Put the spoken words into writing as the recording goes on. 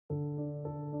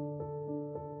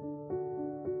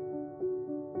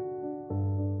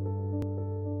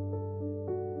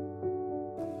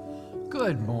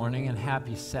Good morning and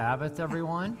happy Sabbath,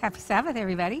 everyone. Happy Sabbath,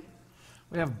 everybody.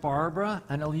 We have Barbara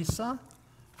and Elisa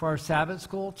for our Sabbath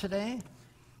school today.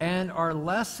 And our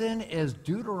lesson is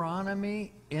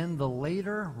Deuteronomy in the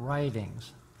later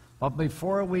writings. But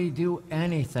before we do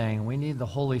anything, we need the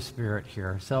Holy Spirit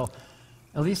here. So,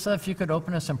 Elisa, if you could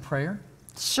open us in prayer.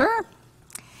 Sure.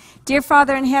 Dear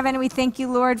Father in heaven, we thank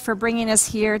you, Lord, for bringing us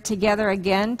here together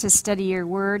again to study your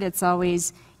word. It's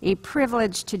always a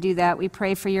privilege to do that. We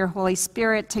pray for your Holy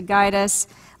Spirit to guide us.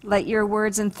 Let your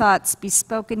words and thoughts be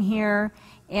spoken here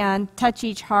and touch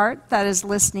each heart that is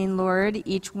listening, Lord.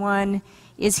 Each one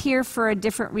is here for a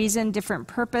different reason, different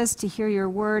purpose to hear your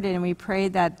word, and we pray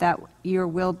that your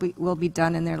will be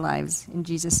done in their lives. In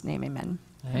Jesus' name, amen.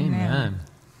 Amen.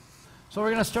 So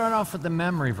we're going to start off with the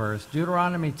memory verse,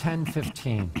 Deuteronomy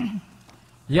 10:15.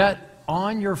 Yet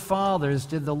on your fathers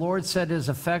did the Lord set his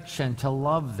affection to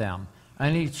love them,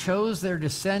 and he chose their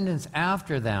descendants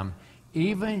after them,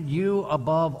 even you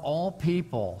above all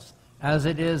peoples, as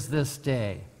it is this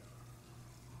day.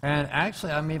 And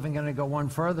actually, I'm even going to go one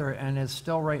further, and it's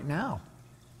still right now,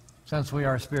 since we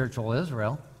are spiritual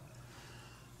Israel.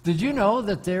 Did you know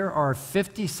that there are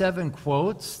 57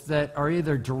 quotes that are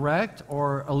either direct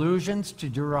or allusions to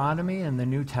Deuteronomy in the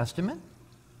New Testament?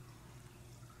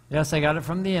 Yes, I got it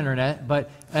from the internet,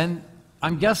 and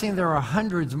I'm guessing there are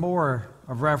hundreds more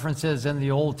of references in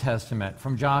the Old Testament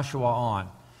from Joshua on.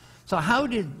 So how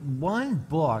did one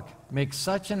book make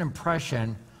such an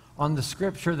impression on the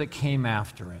scripture that came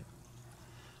after it?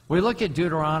 We look at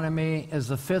Deuteronomy as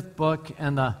the fifth book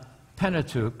in the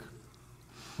Pentateuch,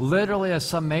 literally a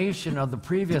summation of the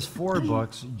previous four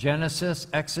books, Genesis,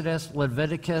 Exodus,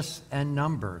 Leviticus, and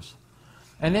Numbers.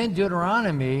 And in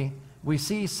Deuteronomy, we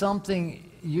see something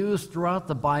used throughout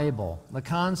the Bible, the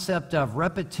concept of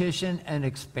repetition and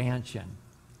expansion.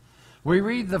 We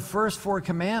read the first four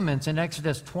commandments in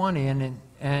Exodus 20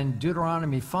 and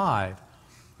Deuteronomy 5.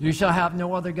 You shall have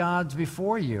no other gods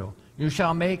before you. You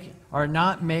shall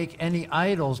not make any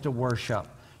idols to worship.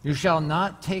 You shall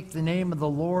not take the name of the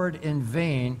Lord in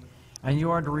vain, and you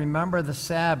are to remember the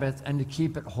Sabbath and to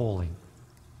keep it holy.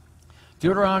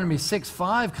 Deuteronomy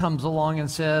 6:5 comes along and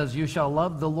says, you shall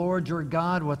love the Lord your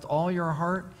God with all your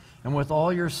heart and with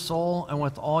all your soul and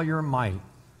with all your might.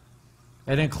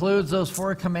 It includes those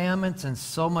four commandments and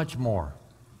so much more.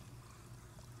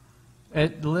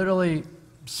 It literally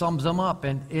sums them up,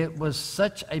 and it was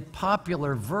such a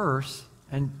popular verse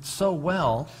and so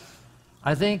well.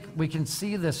 I think we can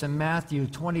see this in Matthew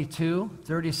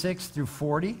 22:36 through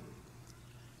 40.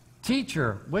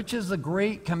 Teacher, which is the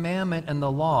great commandment in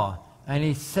the law? And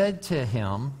he said to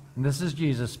him, and this is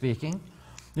Jesus speaking,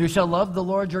 you shall love the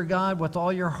Lord your God with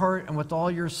all your heart and with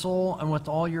all your soul and with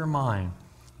all your mind.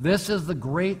 This is the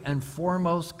great and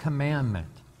foremost commandment.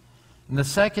 And the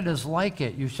second is like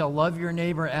it. You shall love your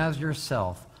neighbor as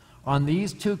yourself. On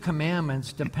these two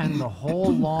commandments depend the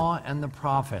whole law and the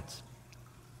prophets.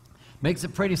 Makes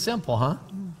it pretty simple, huh?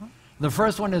 Mm-hmm. The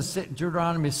first one is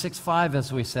Deuteronomy 6:5,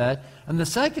 as we said. And the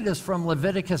second is from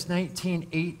Leviticus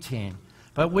 19:18.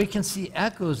 But we can see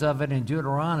echoes of it in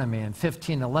Deuteronomy in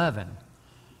 15:11.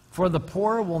 For the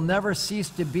poor will never cease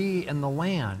to be in the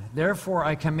land. Therefore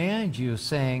I command you,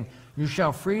 saying, you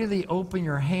shall freely open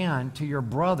your hand to your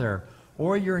brother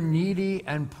or your needy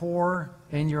and poor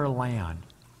in your land.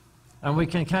 And we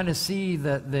can kind of see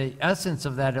the essence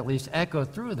of that at least echo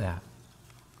through that.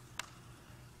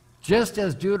 Just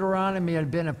as Deuteronomy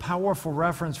had been a powerful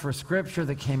reference for Scripture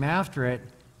that came after it,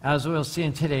 as we'll see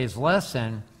in today's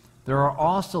lesson, there are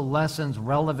also lessons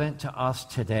relevant to us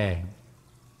today.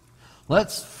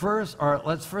 Let's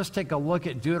first take a look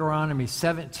at Deuteronomy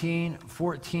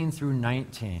 17:14 through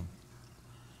 19.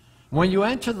 When you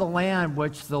enter the land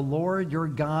which the Lord your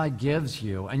God gives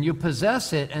you, and you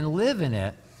possess it and live in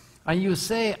it, and you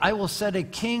say, I will set a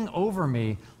king over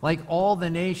me like all the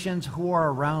nations who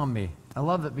are around me. I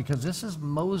love it because this is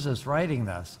Moses writing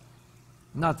this.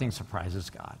 Nothing surprises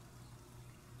God.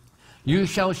 You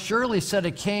shall surely set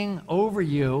a king over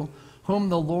you whom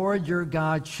the Lord your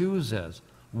God chooses,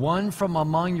 one from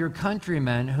among your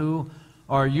countrymen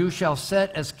you shall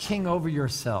set as king over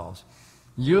yourselves.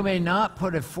 You may not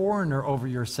put a foreigner over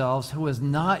yourselves who is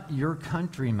not your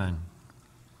countryman.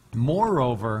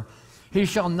 Moreover, he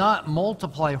shall not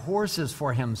multiply horses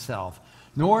for himself,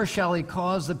 nor shall he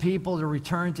cause the people to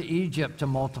return to Egypt to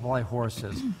multiply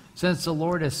horses, since the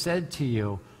Lord has said to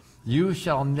you, you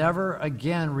shall never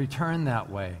again return that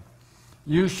way.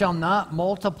 You shall not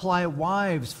multiply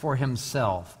wives for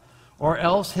himself, or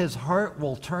else his heart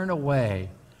will turn away,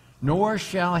 nor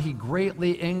shall he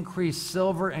greatly increase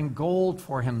silver and gold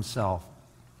for himself.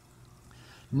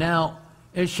 Now,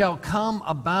 it shall come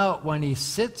about when he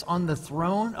sits on the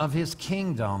throne of his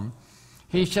kingdom,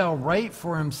 he shall write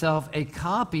for himself a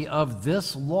copy of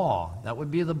this law. That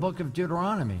would be the book of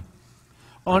Deuteronomy.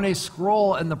 On a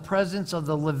scroll in the presence of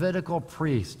the Levitical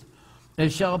priest.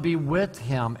 It shall be with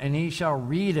him, and he shall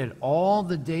read it all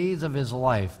the days of his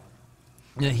life,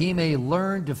 that he may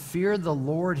learn to fear the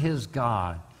Lord his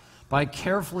God by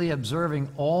carefully observing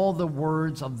all the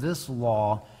words of this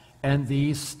law and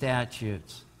these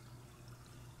statutes.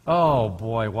 Oh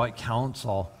boy, what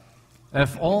counsel.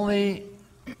 If only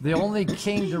the only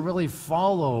king to really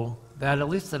follow that, at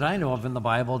least that I know of in the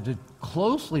Bible, to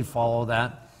closely follow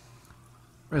that,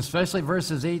 especially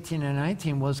verses 18 and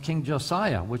 19, was King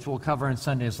Josiah, which we'll cover in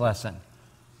Sunday's lesson.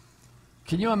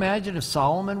 Can you imagine if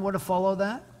Solomon would have followed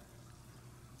that?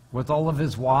 With all of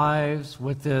his wives,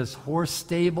 with his horse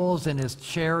stables and his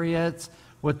chariots,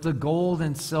 with the gold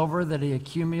and silver that he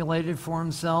accumulated for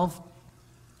himself?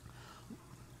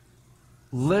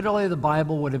 Literally, the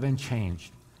Bible would have been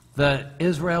changed.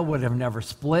 Israel would have never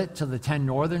split to the 10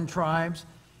 northern tribes,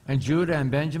 and Judah and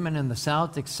Benjamin in the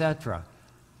south, etc.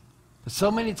 But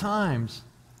so many times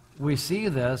we see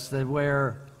this, that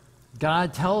where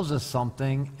God tells us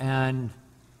something, and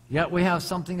yet we have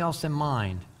something else in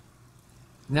mind.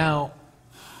 Now,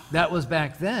 that was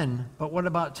back then, but what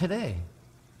about today?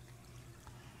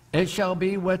 It shall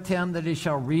be with him that he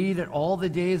shall read it all the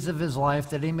days of his life,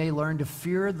 that he may learn to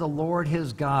fear the Lord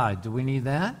his God. Do we need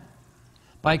that?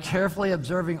 By carefully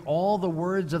observing all the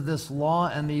words of this law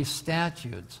and these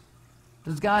statutes.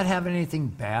 Does God have anything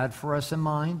bad for us in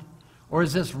mind? Or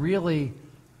is this really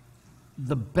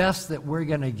the best that we're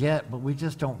going to get, but we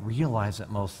just don't realize it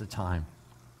most of the time?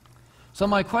 So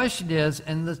my question is,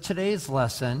 in today's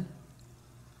lesson,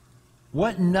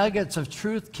 what nuggets of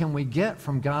truth can we get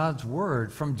from God's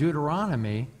Word, from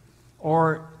Deuteronomy,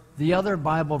 or the other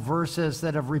Bible verses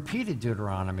that have repeated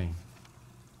Deuteronomy?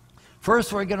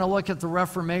 First, we're going to look at the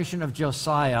Reformation of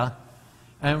Josiah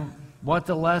and what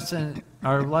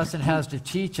our lesson has to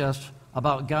teach us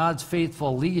about God's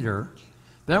faithful leader.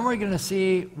 Then we're going to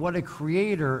see what a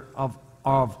creator of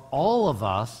all of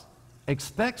us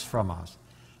expects from us,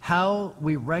 how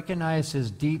we recognize his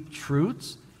deep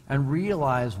truths and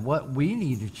realize what we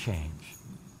need to change.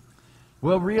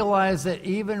 We'll realize that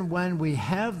even when we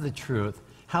have the truth,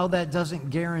 how that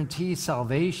doesn't guarantee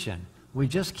salvation. We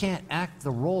just can't act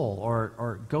the role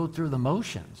or go through the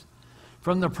motions.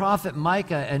 From the prophet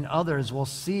Micah and others, we'll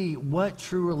see what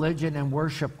true religion and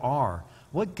worship are,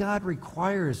 what God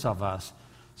requires of us,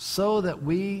 so that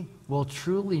we will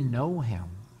truly know him.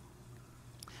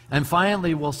 And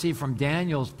finally, we'll see from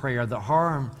Daniel's prayer the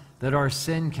harm that our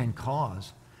sin can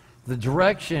cause, the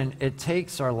direction it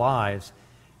takes our lives.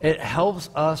 It helps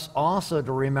us also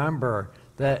to remember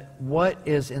that what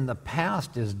is in the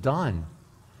past is done,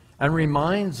 and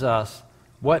reminds us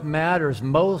what matters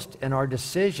most in our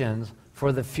decisions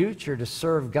for the future to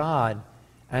serve God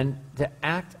and to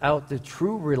act out the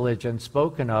true religion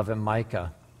spoken of in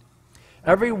Micah.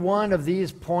 Every one of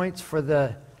these points for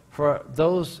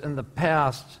those in the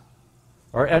past,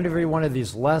 or every one of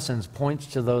these lessons points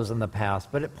to those in the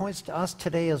past, but it points to us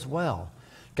today as well.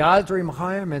 God's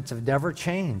requirements have never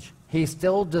changed. He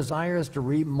still desires to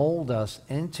remold us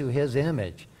into his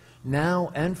image,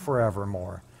 now and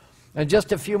forevermore. And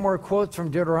just a few more quotes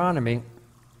from Deuteronomy,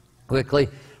 quickly.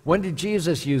 When did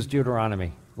Jesus use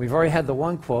Deuteronomy? We've already had the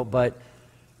one quote, but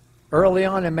early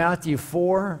on in Matthew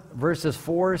 4, verses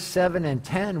 4, 7, and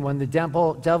 10, when the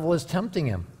devil is tempting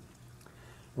him.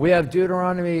 We have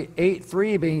Deuteronomy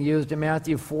 8:3 being used in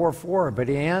Matthew 4:4. But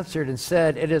he answered and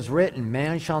said, "It is written,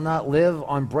 man shall not live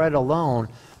on bread alone,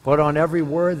 but on every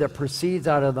word that proceeds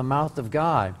out of the mouth of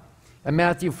God." In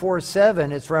Matthew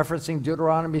 4:7, it's referencing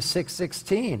Deuteronomy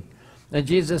 6:16. And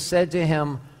Jesus said to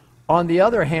him, "On the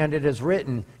other hand, it is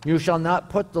written, you shall not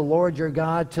put the Lord your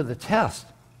God to the test."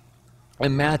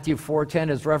 And Matthew 4:10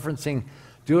 is referencing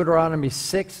Deuteronomy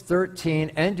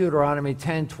 6:13 and Deuteronomy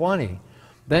 10:20.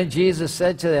 Then Jesus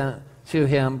said to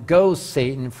him, "Go,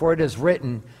 Satan, for it is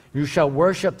written, you shall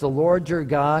worship the Lord your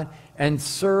God and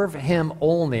serve him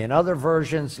only." In other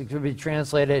versions, it could be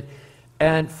translated,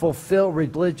 "and fulfill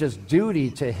religious duty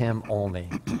to him only."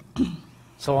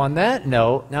 So on that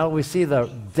note, now we see the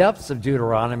depths of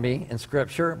Deuteronomy in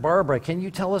Scripture. Barbara, can you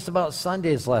tell us about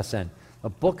Sunday's lesson, the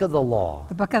Book of the Law?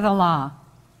 The Book of the Law.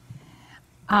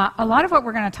 A lot of what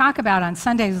we're going to talk about on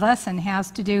Sunday's lesson has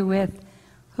to do with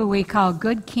who we call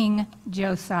Good King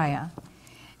Josiah.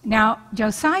 Now,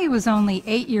 Josiah was only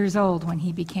 8 years old when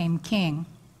he became king,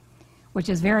 which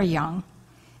is very young.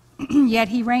 Yet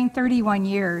he reigned 31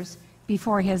 years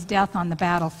before his death on the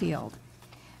battlefield.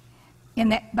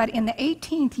 But in the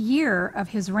 18th year of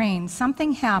his reign,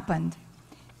 something happened,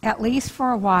 at least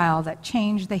for a while, that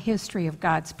changed the history of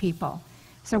God's people.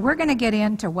 So we're going to get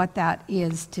into what that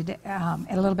is today, a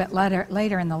little bit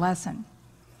later in the lesson.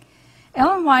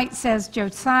 Ellen White says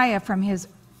Josiah, from his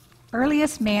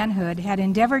earliest manhood, had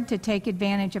endeavored to take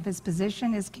advantage of his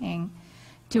position as king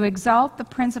to exalt the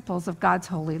principles of God's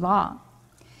holy law.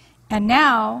 And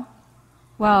now,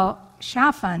 while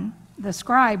Shaphan, the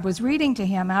scribe, was reading to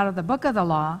him out of the book of the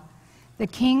law, the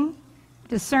king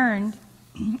discerned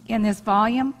in this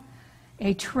volume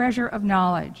a treasure of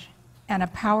knowledge and a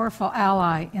powerful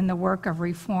ally in the work of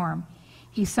reform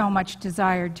he so much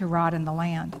desired to wrought in the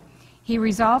land. He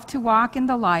resolved to walk in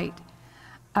the light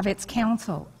of its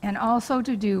counsel, and also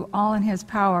to do all in his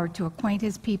power to acquaint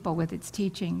his people with its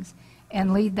teachings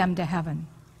and lead them to heaven,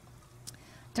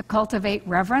 to cultivate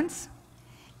reverence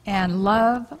and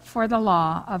love for the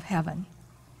law of heaven.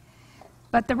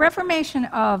 But the reformation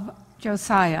of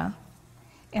Josiah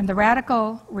and the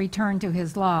radical return to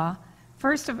his law,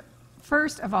 first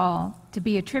of all, to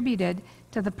be attributed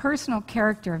to the personal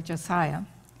character of Josiah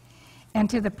and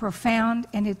to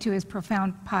his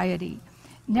profound piety.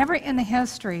 Never in the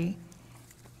history,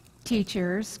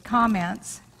 teachers'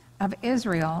 comments of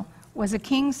Israel, was a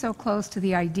king so close to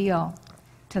the ideal,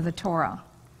 to the Torah.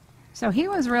 So he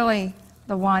was really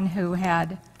the one who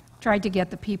had tried to get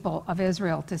the people of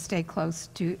Israel to stay close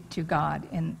to God,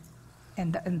 and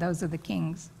those are the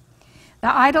kings.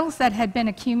 The idols that had been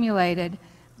accumulated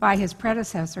by his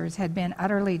predecessors had been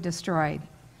utterly destroyed.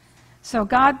 So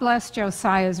God blessed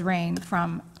Josiah's reign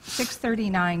from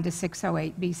 639 to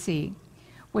 608 BC,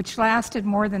 which lasted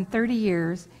more than 30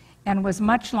 years and was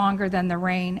much longer than the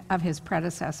reign of his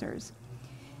predecessors.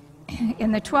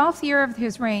 In the 12th year of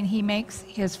his reign, he makes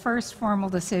his first formal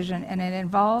decision, and it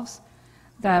involves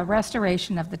the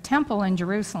restoration of the temple in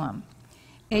Jerusalem,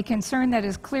 a concern that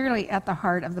is clearly at the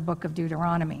heart of the book of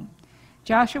Deuteronomy.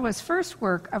 Joshua's first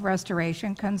work of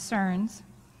restoration concerns,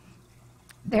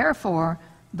 therefore,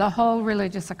 the whole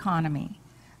religious economy.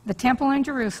 The temple in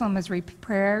Jerusalem is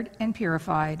repaired and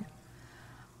purified.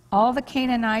 All the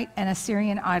Canaanite and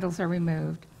Assyrian idols are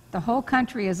removed. The whole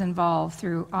country is involved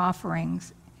through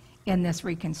offerings in this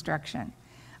reconstruction.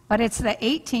 But it's the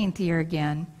 18th year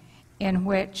again in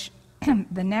which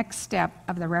the next step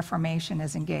of the Reformation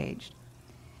is engaged.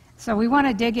 So we want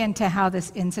to dig into how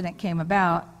this incident came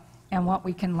about and what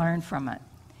we can learn from it.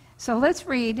 So let's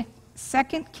read 2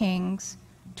 Kings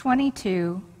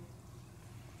 22,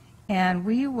 and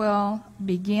we will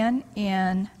begin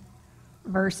in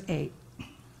verse 8.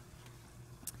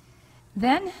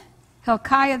 Then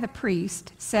Hilkiah the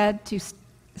priest said to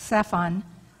Shaphan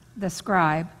the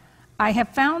scribe, I have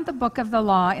found the book of the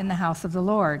law in the house of the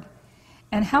Lord.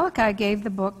 And Hilkiah gave the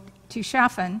book to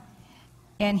Shaphan,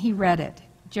 and he read it.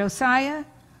 Josiah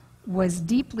was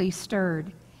deeply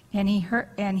stirred, and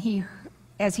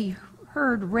as he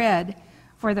heard read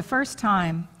for the first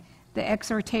time the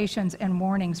exhortations and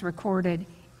warnings recorded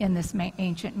in this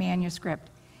ancient manuscript.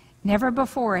 Never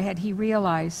before had he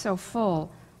realized so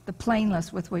full the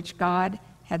plainness with which God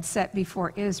had set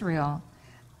before Israel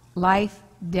life,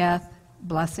 death,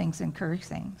 blessings, and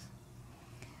cursings.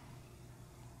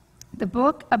 The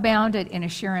book abounded in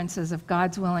assurances of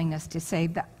God's willingness to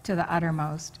save to the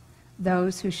uttermost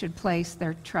those who should place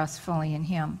their trust fully in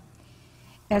him.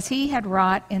 As he had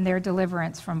wrought in their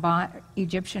deliverance from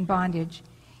Egyptian bondage,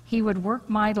 he would work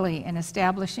mightily in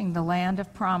establishing the land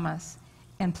of promise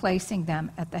and placing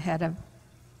them at the head of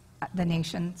the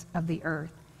nations of the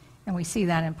earth. And we see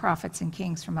that in Prophets and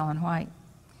Kings from Ellen White.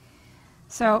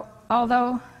 So,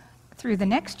 although through the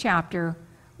next chapter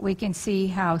we can see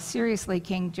how seriously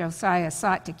King Josiah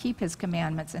sought to keep his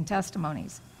commandments and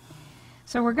testimonies.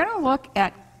 So we're going to look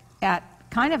at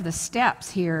kind of the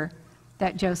steps here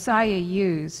that Josiah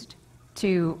used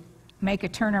to make a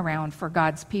turnaround for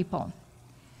God's people.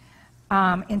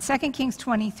 In 2 Kings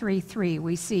 23:3,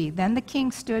 we see, Then the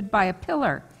king stood by a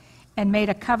pillar and made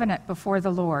a covenant before the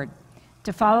Lord,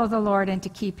 to follow the Lord and to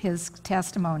keep his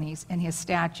testimonies and his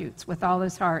statutes with all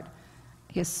his heart,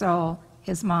 his soul,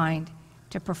 his mind,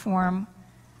 to perform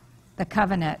the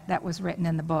covenant that was written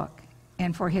in the book,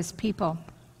 and for his people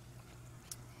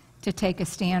to take a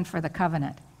stand for the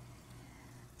covenant.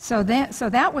 So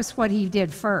that was what he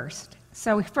did first.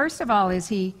 So first of all is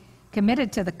he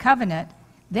committed to the covenant,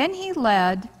 then he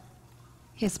led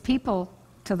his people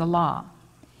to the law.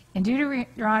 In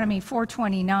Deuteronomy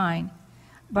 4:29,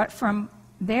 but from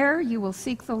there you will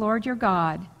seek the Lord your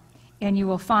God, and you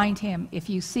will find him if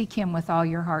you seek him with all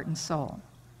your heart and soul.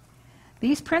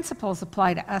 These principles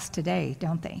apply to us today,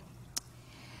 don't they?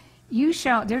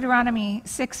 Deuteronomy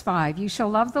 6:5, you shall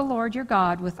love the Lord your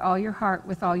God with all your heart,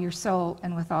 with all your soul,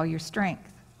 and with all your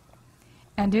strength.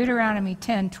 And Deuteronomy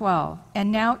 10:12,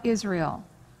 and now Israel,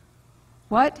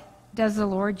 what does the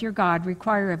Lord your God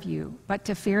require of you but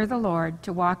to fear the Lord,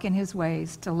 to walk in his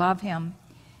ways, to love him,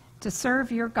 to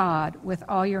serve your God with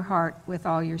all your heart, with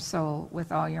all your soul,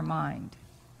 with all your mind.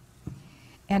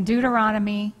 And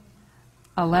Deuteronomy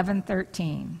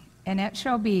 11:13, and it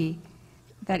shall be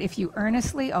that if you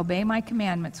earnestly obey my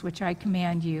commandments, which I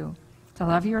command you, to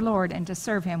love your Lord and to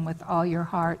serve him with all your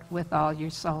heart, with all your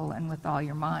soul, and with all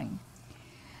your mind.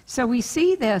 So we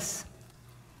see this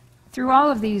through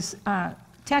all of these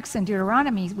texts in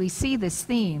Deuteronomy. We see this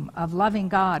theme of loving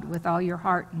God with all your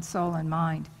heart and soul and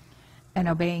mind and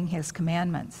obeying his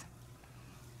commandments.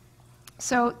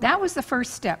 So that was the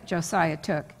first step Josiah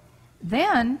took.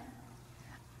 Then,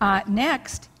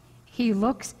 next, he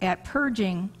looks at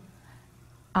purging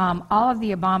all of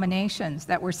the abominations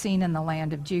that were seen in the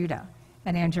land of Judah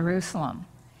and in Jerusalem.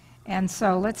 And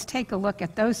so let's take a look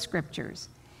at those scriptures.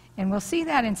 And we'll see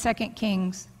that in 2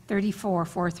 Kings 34,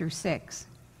 4 through 6.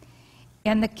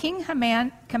 And the king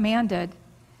commanded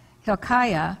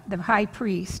Hilkiah, the high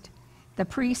priest, the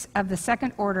priests of the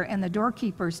second order, and the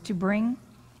doorkeepers to bring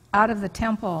out of the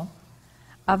temple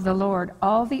of the Lord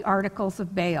all the articles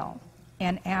of Baal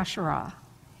and Asherah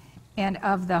and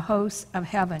of the hosts of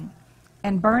heaven,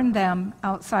 and burned them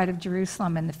outside of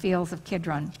Jerusalem in the fields of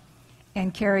Kidron,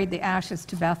 and carried the ashes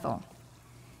to Bethel.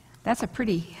 That's a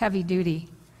pretty heavy duty.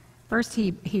 First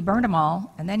he burned them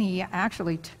all, and then he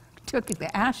actually took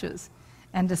the ashes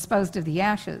and disposed of the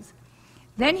ashes.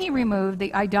 Then he removed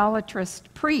the idolatrous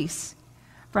priests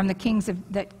from the kings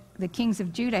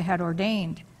of Judah had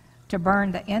ordained to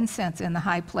burn the incense in the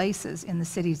high places in the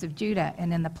cities of Judah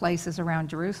and in the places around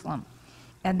Jerusalem,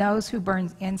 and those who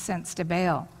burned incense to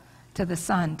Baal, to the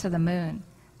sun, to the moon,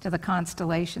 to the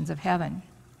constellations of heaven.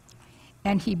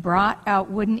 And he brought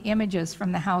out wooden images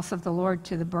from the house of the Lord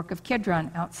to the brook of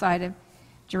Kidron outside of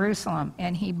Jerusalem,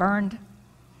 and he burned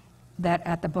that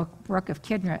at the brook of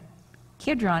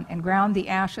Kidron and ground the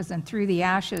ashes and threw the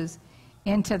ashes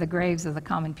into the graves of the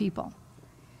common people.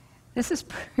 This is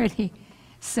pretty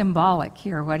symbolic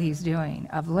here, what he's doing,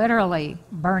 of literally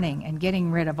burning and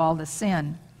getting rid of all the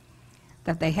sin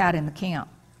that they had in the camp.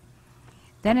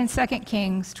 Then in 2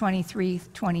 Kings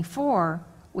 23:24,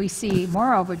 we see,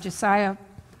 moreover, Josiah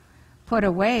put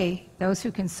away those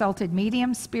who consulted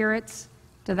medium spirits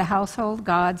to the household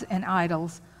gods and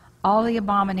idols, all the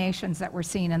abominations that were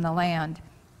seen in the land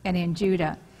and in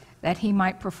Judah, that he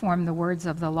might perform the words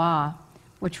of the law,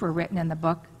 which were written in the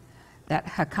book that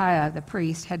Hilkiah the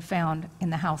priest had found in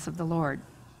the house of the Lord.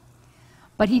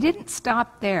 But he didn't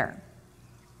stop there.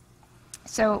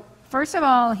 So first of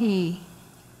all, he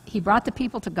brought the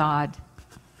people to God.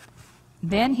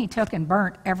 Then he took and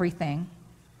burnt everything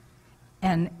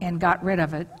and got rid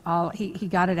of it. He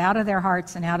got it out of their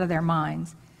hearts and out of their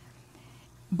minds.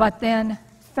 But then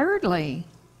thirdly,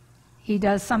 he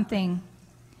does something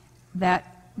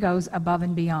that goes above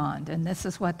and beyond, and this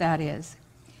is what that is.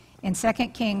 In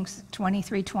 2 Kings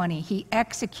 23:20, he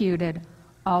executed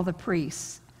all the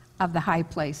priests of the high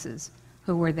places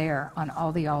who were there on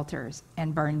all the altars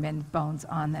and burned men's bones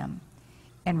on them,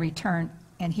 and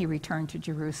he returned to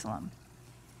Jerusalem.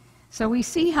 So we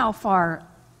see how far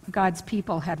God's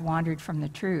people had wandered from the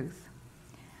truth.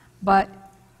 But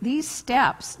these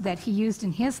steps that he used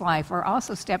in his life are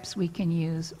also steps we can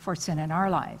use for sin in our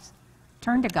lives.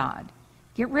 Turn to God.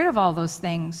 Get rid of all those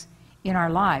things in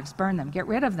our lives. Burn them. Get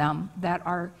rid of them that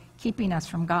are keeping us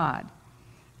from God.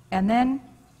 And then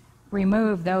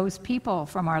remove those people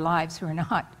from our lives who are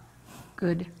not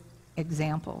good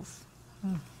examples.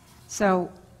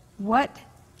 So what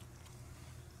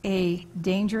a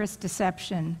dangerous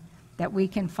deception that we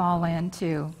can fall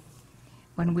into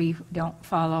when we don't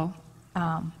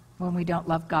when we don't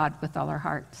love God with all our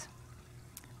hearts.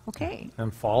 Okay.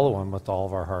 And follow him with all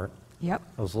of our heart. Yep.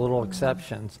 Those little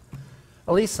exceptions.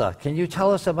 Elisa, can you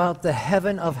tell us about the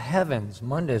heaven of heavens,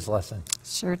 Monday's lesson?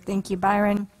 Sure. Thank you,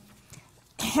 Byron.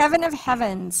 Heaven of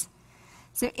heavens.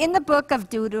 So in the book of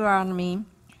Deuteronomy,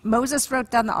 Moses wrote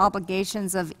down the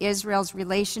obligations of Israel's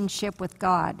relationship with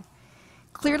God.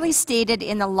 Clearly stated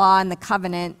in the law and the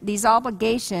covenant, these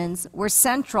obligations were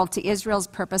central to Israel's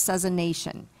purpose as a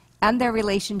nation and their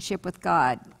relationship with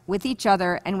God, with each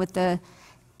other, and with the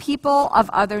people of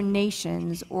other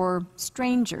nations or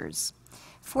strangers.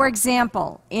 For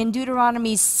example, in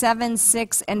Deuteronomy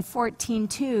 7:6 and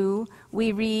 14:2,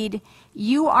 we read,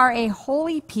 "You are a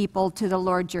holy people to the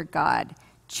Lord your God,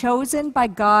 chosen by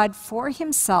God for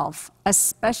himself, a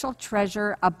special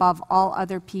treasure above all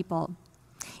other people."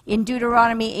 In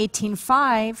Deuteronomy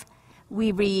 18:5,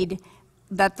 we read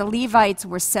that the Levites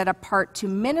were set apart to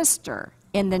minister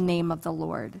in the name of the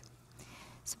Lord.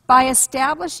 So by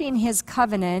establishing his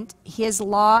covenant, his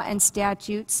law and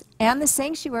statutes, and the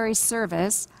sanctuary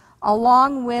service,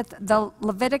 along with the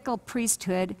Levitical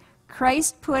priesthood,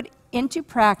 Christ put into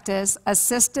practice a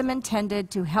system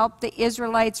intended to help the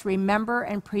Israelites remember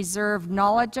and preserve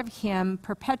knowledge of him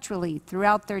perpetually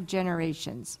throughout their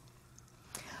generations.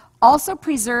 Also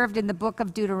preserved in the book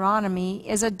of Deuteronomy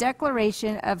is a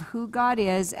declaration of who God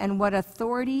is and what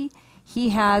authority he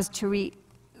has to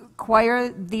require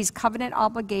these covenant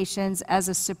obligations as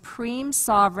a supreme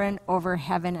sovereign over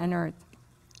heaven and earth.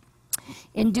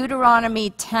 In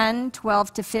Deuteronomy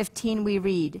 10:12-15 we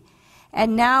read,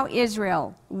 "And now,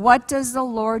 Israel, what does the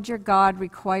Lord your God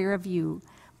require of you,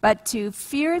 but to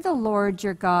fear the Lord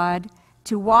your God,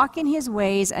 to walk in his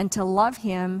ways and to love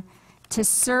him, to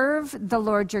serve the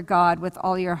Lord your God with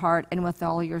all your heart and with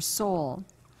all your soul,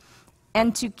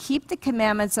 and to keep the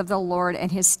commandments of the Lord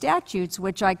and his statutes,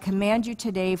 which I command you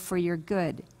today for your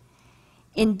good.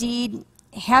 Indeed,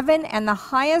 heaven and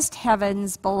the highest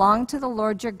heavens belong to the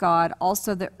Lord your God,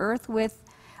 also the earth with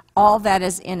all that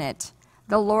is in it.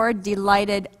 The Lord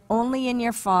delighted only in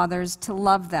your fathers to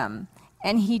love them,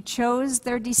 and he chose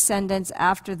their descendants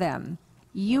after them,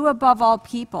 you above all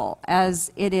people, as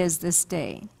it is this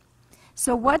day."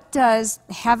 So what does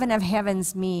heaven of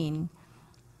heavens mean,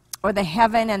 or the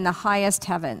heaven and the highest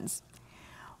heavens?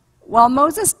 While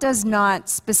Moses does not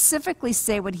specifically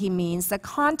say what he means, the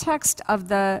context of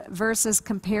the verses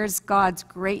compares God's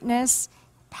greatness,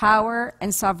 power,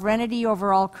 and sovereignty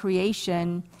over all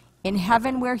creation in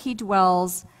heaven where he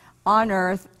dwells, on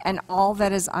earth, and all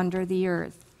that is under the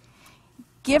earth.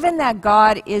 Given that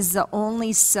God is the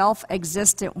only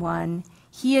self-existent one,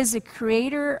 he is the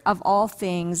creator of all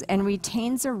things and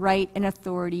retains a right and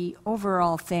authority over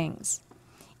all things.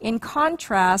 In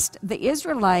contrast, the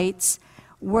Israelites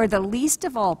were the least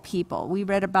of all people. We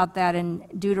read about that in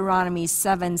Deuteronomy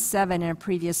 7:7 in a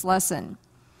previous lesson.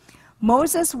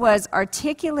 Moses was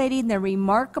articulating the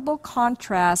remarkable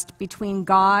contrast between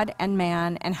God and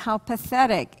man and how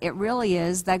pathetic it really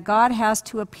is that God has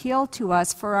to appeal to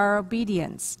us for our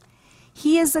obedience.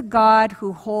 He is a God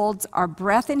who holds our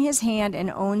breath in his hand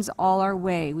and owns all our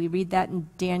way. We read that in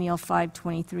Daniel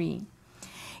 5:23.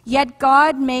 Yet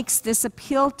God makes this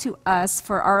appeal to us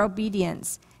for our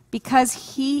obedience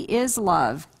because he is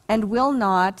love and will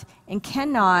not and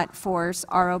cannot force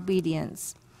our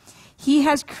obedience. He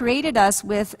has created us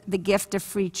with the gift of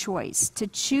free choice to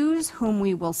choose whom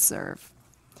we will serve.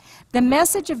 The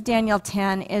message of Daniel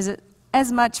 10 is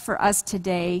as much for us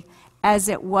today as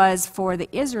it was for the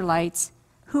Israelites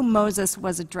whom Moses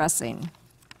was addressing.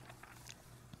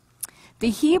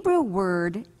 The Hebrew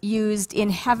word used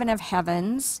in heaven of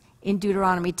heavens in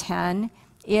Deuteronomy 10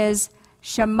 is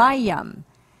shemayim.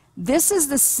 This is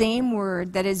the same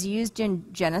word that is used in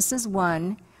Genesis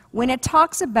 1 when it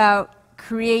talks about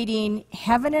creating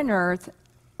heaven and earth,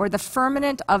 or the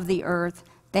firmament of the earth,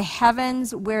 the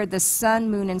heavens where the sun,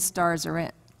 moon, and stars are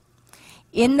in.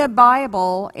 In the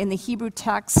Bible, in the Hebrew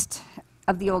text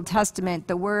of the Old Testament,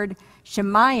 the word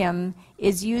shemayim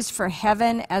is used for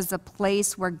heaven as the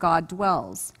place where God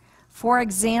dwells. For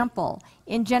example,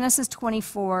 in Genesis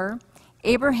 24,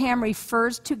 Abraham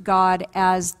refers to God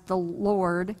as the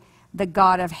Lord, the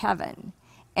God of heaven.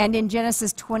 And in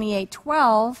Genesis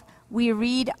 28:12, we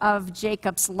read of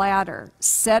Jacob's ladder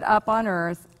set up on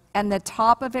earth and the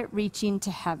top of it reaching to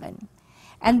heaven.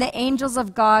 And the angels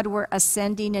of God were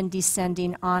ascending and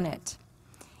descending on it.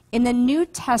 In the New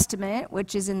Testament,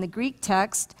 which is in the Greek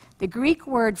text, the Greek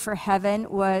word for heaven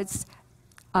was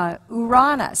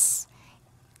uranos.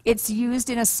 It's used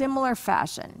in a similar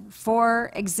fashion.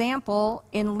 For example,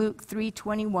 in Luke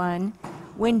 3:21,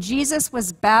 when Jesus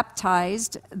was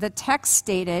baptized, the text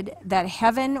stated that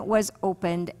heaven was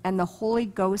opened and the Holy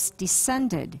Ghost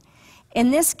descended. In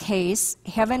this case,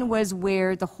 heaven was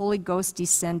where the Holy Ghost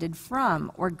descended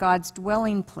from, or God's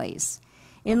dwelling place.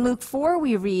 In Luke 4,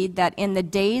 we read that in the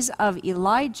days of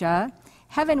Elijah,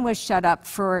 heaven was shut up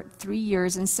for 3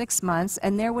 years and 6 months,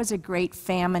 and there was a great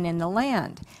famine in the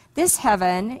land. This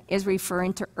heaven is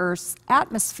referring to Earth's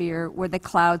atmosphere where the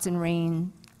clouds and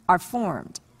rain are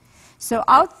formed. So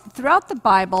throughout the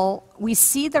Bible, we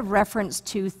see the reference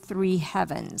to 3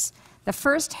 heavens. The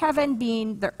first heaven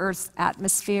being the Earth's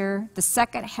atmosphere, the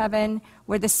second heaven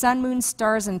where the sun, moon,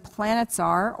 stars, and planets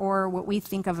are, or what we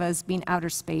think of as being outer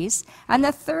space, and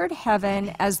the third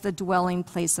heaven as the dwelling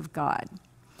place of God.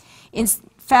 In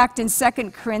fact, in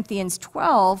 2 Corinthians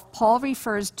 12, Paul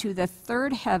refers to the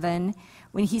third heaven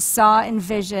when he saw in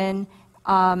vision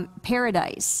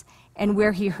paradise. and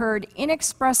where he heard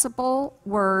inexpressible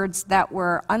words that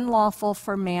were unlawful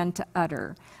for man to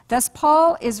utter. Thus,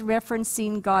 Paul is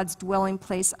referencing God's dwelling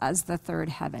place as the third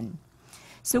heaven.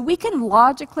 So we can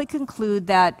logically conclude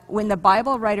that when the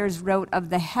Bible writers wrote of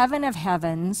the heaven of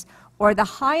heavens, or the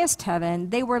highest heaven,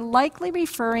 they were likely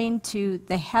referring to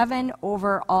the heaven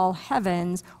over all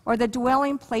heavens, or the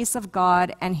dwelling place of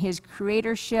God and his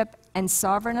creatorship and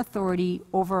sovereign authority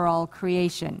over all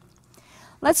creation.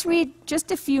 Let's read just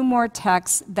a few more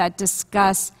texts that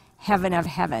discuss heaven of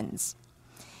heavens.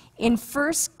 In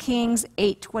 1 Kings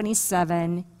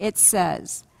 8:27, it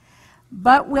says,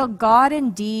 "But will God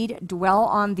indeed dwell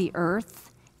on the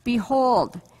earth?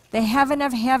 Behold, the heaven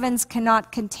of heavens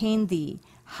cannot contain thee.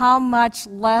 How much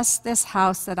less this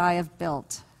house that I have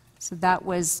built?" So that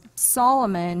was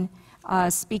Solomon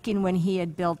speaking when he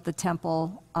had built the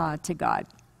temple to God.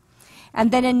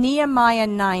 And then in Nehemiah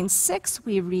 9:6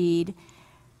 we read,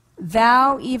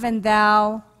 "Thou, even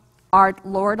thou, art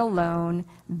Lord alone.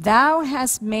 Thou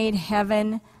hast made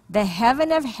heaven, the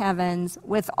heaven of heavens,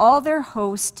 with all their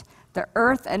host, the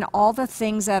earth and all the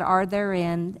things that are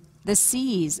therein, the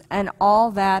seas and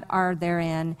all that are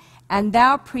therein, and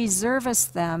thou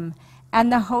preservest them,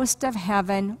 and the host of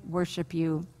heaven worship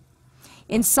you."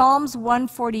 In Psalms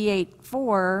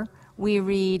 148:4, we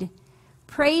read,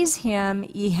 "Praise him,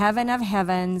 ye heaven of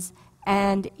heavens,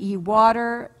 and ye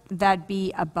water that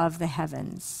be above the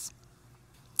heavens."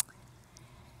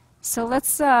 So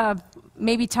let's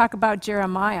maybe talk about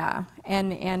Jeremiah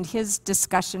and his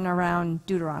discussion around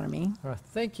Deuteronomy.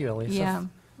 Thank you, Elisa, Yeah.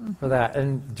 for that.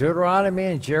 And Deuteronomy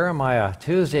and Jeremiah,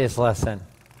 Tuesday's lesson.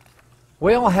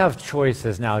 We all have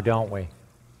choices now, don't we?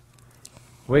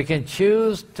 We can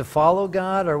choose to follow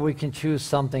God, or we can choose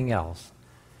something else.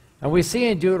 And we see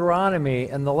in Deuteronomy,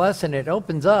 in the lesson, it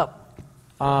opens up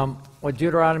with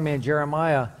Deuteronomy and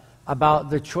Jeremiah about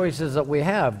the choices that we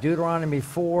have. Deuteronomy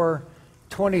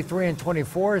 4:23 and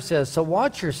 24 says, "So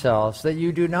watch yourselves that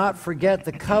you do not forget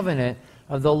the covenant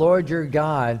of the Lord your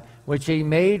God, which he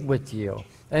made with you,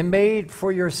 and make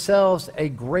for yourselves a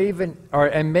graven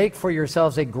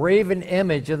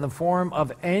image in the form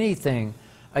of anything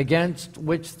against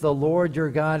which the Lord your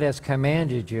God has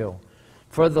commanded you.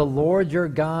 For the Lord your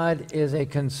God is a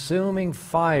consuming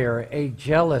fire, a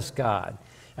jealous God."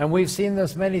 And we've seen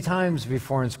this many times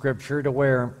before in Scripture, to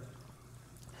where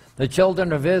the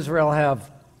children of Israel have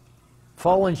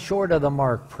fallen short of the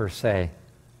mark, per se.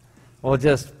 We'll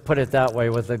just put it that way,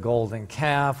 with the golden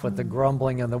calf, with the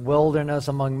grumbling in the wilderness,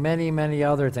 among many, many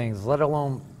other things, let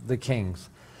alone the kings.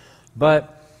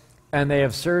 And they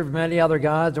have served many other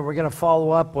gods, and we're going to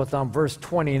follow up with verse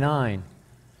 29.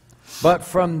 "But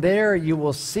from there you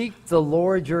will seek the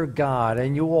Lord your God,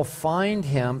 and you will find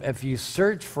him if you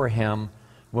search for him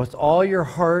with all your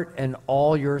heart and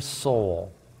all your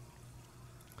soul."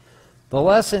 The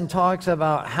lesson talks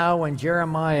about how in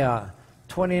Jeremiah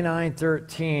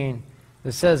 29:13,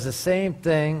 it says the same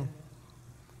thing,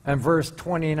 and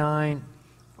Jeremiah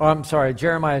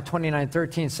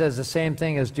 29:13 says the same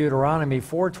thing as Deuteronomy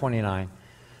 4:29,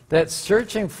 that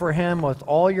searching for him with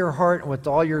all your heart and with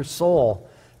all your soul.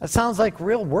 That sounds like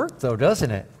real work, though,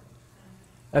 doesn't it?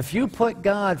 If you put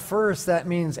God first, that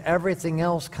means everything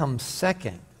else comes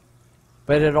second.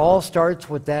 But it all starts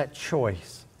with that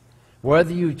choice.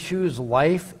 Whether you choose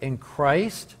life in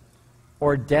Christ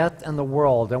or death in the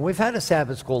world. And we've had a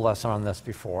Sabbath school lesson on this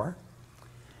before.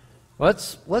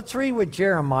 Let's read what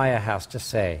Jeremiah has to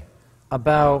say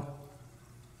about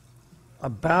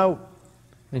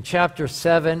in chapter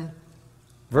 7,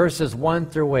 verses 1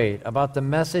 through 8, about the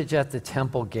message at the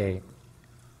temple gate.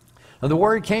 "And the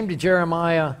word came to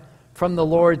Jeremiah from the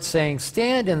Lord, saying,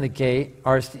 stand in the gate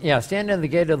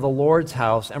of the Lord's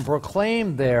house, and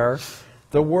proclaim there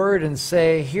the word, and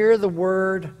say, hear the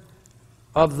word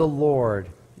of the Lord,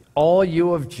 all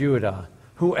you of Judah,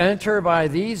 who enter by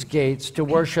these gates to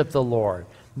worship the Lord.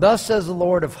 Thus says the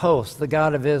Lord of hosts, the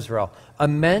God of Israel,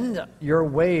 amend your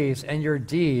ways and your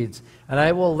deeds, and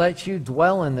I will let you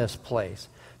dwell in this place.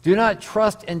 Do not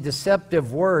trust in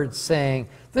deceptive words, saying,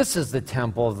 this is the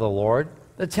temple of the Lord,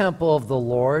 the temple of the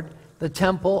Lord, the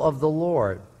temple of the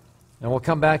Lord." And we'll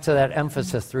come back to that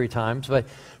emphasis 3 times. But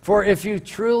for if you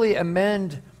truly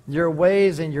amend your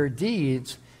ways and your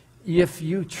deeds, if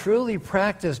you truly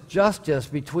practice justice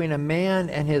between a man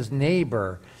and his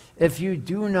neighbor, if you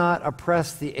do not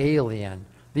oppress the alien,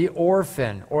 the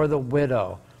orphan, or the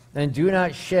widow, and do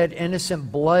not shed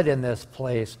innocent blood in this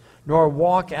place, nor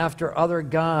walk after other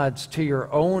gods to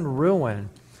your own ruin,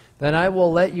 then I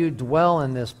will let you dwell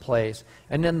in this place,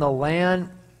 and in the land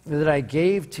that I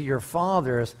gave to your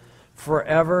fathers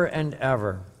forever and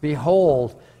ever.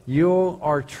 Behold, You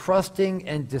are trusting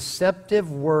in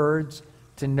deceptive words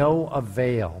to no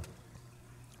avail.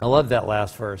 I love that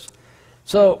last verse.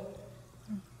 So,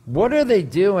 what are they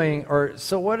doing,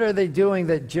 what are they doing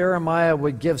that Jeremiah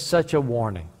would give such a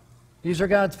warning? These are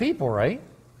God's people, right?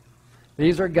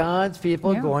 These are God's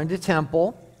people going to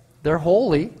temple. They're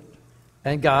holy,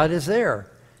 and God is there.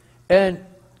 And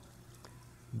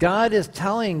God is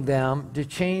telling them to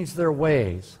change their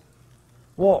ways.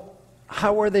 Well,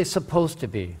 how are they supposed to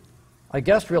be? I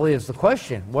guess really is the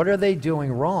question. What are they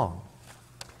doing wrong?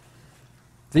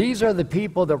 These are the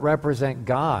people that represent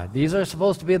God. These are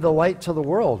supposed to be the light to the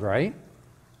world, right?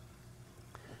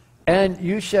 And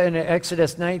you shall, in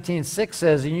Exodus 19:6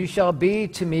 says, and you shall be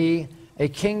to me a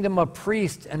kingdom of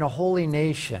priests and a holy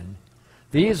nation.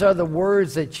 These are the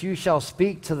words that you shall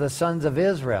speak to the sons of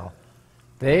Israel.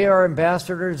 They are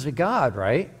ambassadors to God,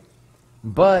 right?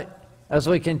 But as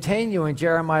we continue in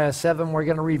Jeremiah 7, we're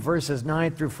going to read verses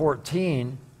 9 through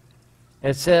 14.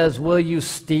 It says, will you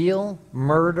steal,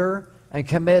 murder, and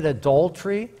commit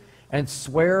adultery, and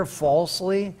swear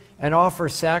falsely, and offer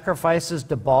sacrifices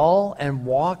to Baal, and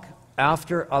walk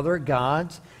after other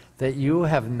gods that you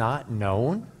have not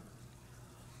known?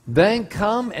 Then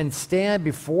come and stand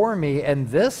before me in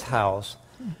this house,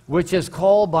 which is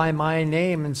called by my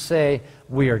name, and say,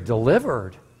 we are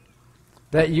delivered,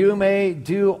 that you may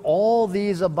do all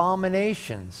these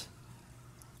abominations.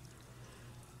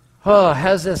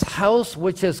 Has this house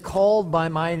which is called by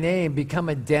my name become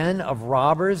a den of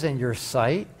robbers in your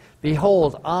sight?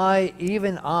 Behold, I,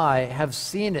 even I, have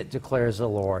seen it, declares the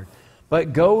Lord.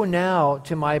 But go now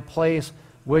to my place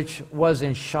which was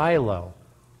in Shiloh,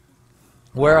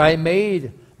 where I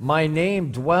made my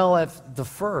name dwell at the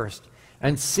first,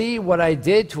 and see what I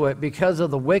did to it because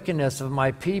of the wickedness of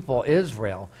my people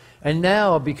Israel. And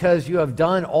now, because you have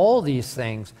done all these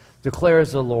things,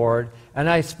 declares the Lord, and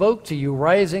I spoke to you,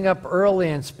 rising up early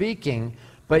and speaking,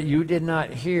 but you did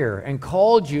not hear, and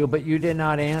called you, but you did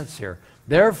not answer.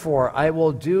 Therefore, I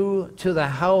will do to the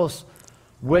house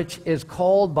which is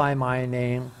called by my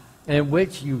name, in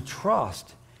which you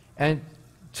trust, and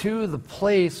to the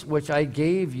place which I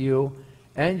gave you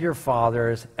and your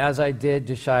fathers, as I did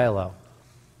to Shiloh.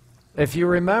 If you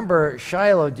remember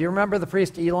Shiloh, do you remember the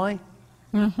priest Eli?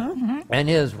 And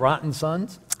his rotten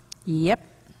sons? Yep.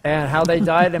 And how they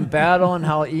died in battle, and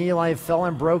how Eli fell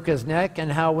and broke his neck,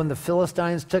 and how when the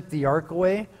Philistines took the ark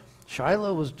away,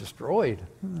 Shiloh was destroyed.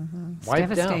 Wiped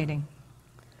Devastating.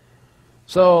 out.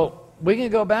 So we can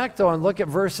go back, though, and look at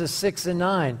verses 6 and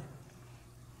 9.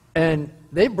 And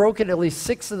they've broken at least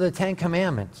 6 of the 10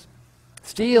 commandments.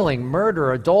 Stealing,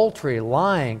 murder, adultery,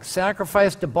 lying,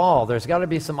 sacrifice to Baal. There's got to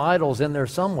be some idols in there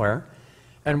somewhere.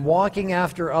 And walking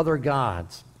after other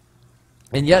gods.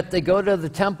 And yet they go to the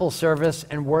temple service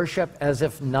and worship as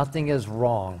if nothing is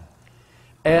wrong.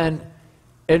 And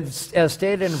it's, as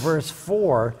stated in verse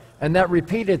 4, and that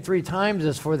repeated 3 times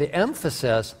is for the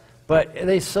emphasis, but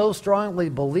they so strongly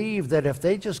believe that if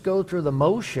they just go through the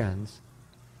motions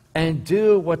and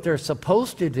do what they're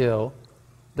supposed to do,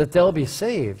 that they'll be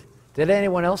saved. Did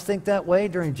anyone else think that way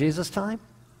during Jesus' time?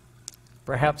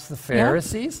 Perhaps the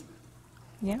Pharisees?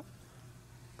 Yeah.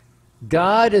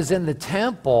 God is in the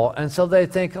temple, and so they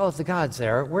think, oh, the God's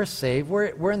there. We're saved.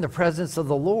 We're in the presence of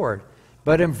the Lord.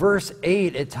 But in verse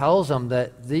 8, it tells them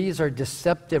that these are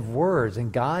deceptive words,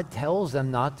 and God tells them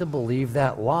not to believe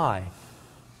that lie.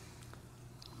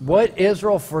 What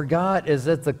Israel forgot is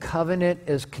that the covenant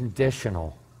is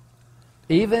conditional.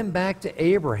 Even back to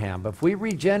Abraham. If we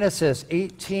read Genesis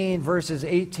 18, verses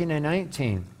 18 and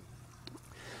 19,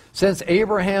 since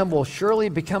Abraham will surely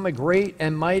become a great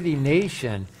and mighty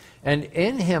nation, and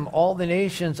in him all the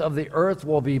nations of the earth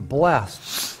will be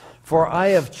blessed. For I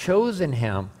have chosen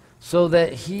him, so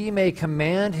that he may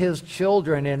command his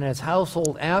children and his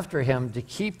household after him to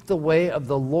keep the way of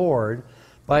the Lord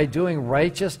by doing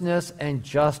righteousness and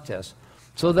justice,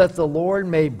 so that the Lord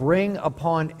may bring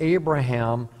upon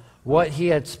Abraham what he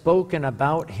had spoken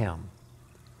about him.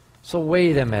 So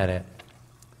wait a minute.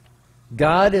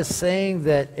 God is saying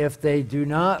that if they do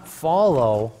not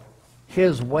follow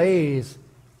his ways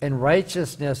in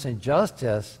righteousness and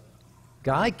justice,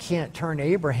 God can't turn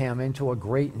Abraham into a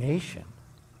great nation.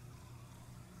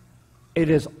 It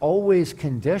is always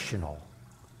conditional,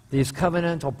 these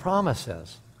covenantal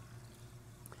promises.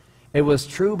 It was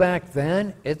true back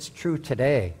then, it's true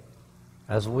today.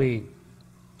 As we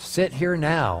sit here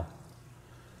now,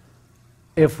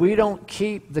 if we don't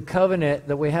keep the covenant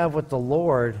that we have with the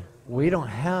Lord, if we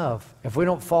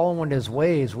don't follow in his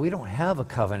ways, we don't have a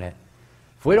covenant.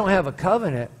 If we don't have a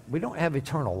covenant, we don't have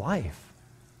eternal life.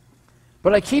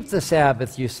 But I keep the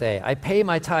Sabbath, you say. I pay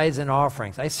my tithes and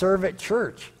offerings. I serve at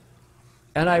church.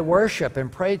 and I worship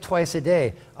and pray twice a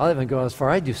day. I'll even go as far,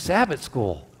 I do Sabbath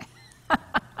school.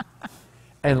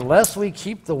 Unless we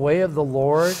keep the way of the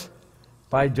Lord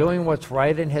by doing what's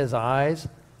right in His eyes,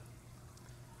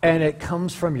 and it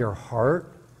comes from your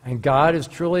heart, and God is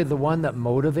truly the one that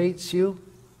motivates you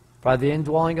by the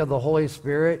indwelling of the Holy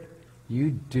Spirit,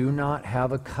 you do not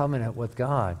have a covenant with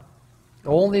God.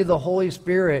 Only the Holy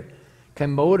Spirit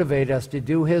can motivate us to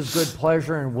do His good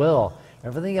pleasure and will.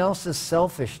 Everything else is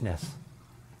selfishness.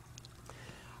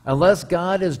 Unless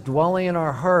God is dwelling in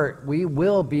our heart, we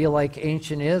will be like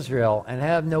ancient Israel and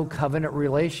have no covenant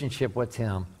relationship with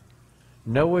Him.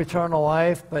 No eternal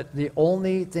life, but the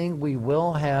only thing we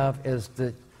will have is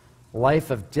the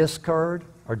life of discord,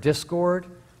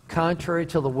 contrary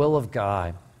to the will of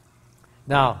God.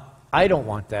 Now, I don't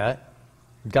want that.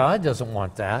 God doesn't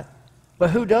want that. But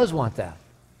who does want that?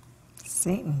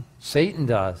 Satan. Satan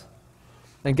does.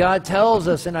 And God tells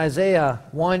us in Isaiah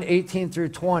 1:18 through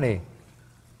 20,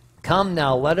 "Come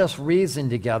now, let us reason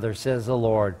together, says the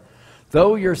Lord.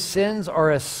 Though your sins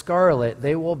are as scarlet,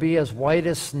 they will be as white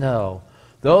as snow.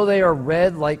 Though they are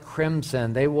red like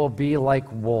crimson, they will be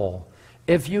like wool.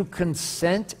 If you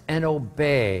consent and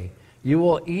obey, you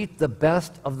will eat the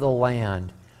best of the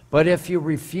land. But if you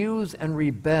refuse and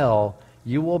rebel,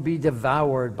 you will be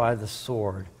devoured by the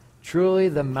sword. Truly,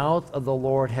 the mouth of the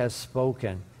Lord has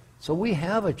spoken." So we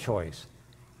have a choice.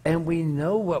 And we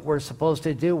know what we're supposed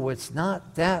to do. It's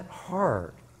not that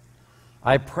hard.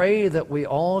 I pray that we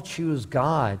all choose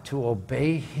God to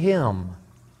obey Him,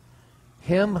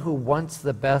 Him who wants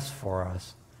the best for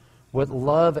us, with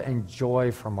love and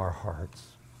joy from our hearts.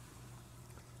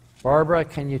 Barbara,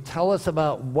 can you tell us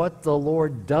about what the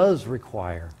Lord does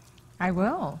require? I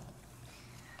will.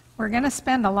 We're going to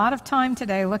spend a lot of time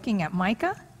today looking at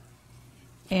Micah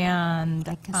and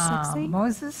Micah 6:8?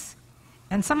 Moses,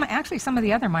 and some of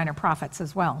the other minor prophets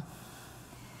as well.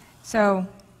 So,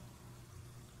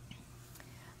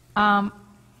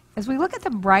 as we look at the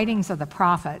writings of the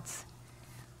prophets,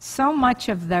 so much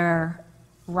of their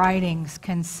writings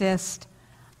consist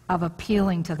of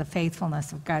appealing to the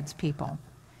faithfulness of God's people.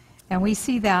 And we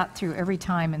see that through every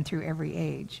time and through every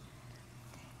age.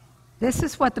 This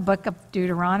is what the book of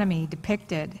Deuteronomy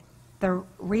depicted, the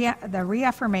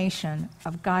reaffirmation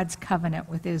of God's covenant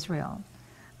with Israel.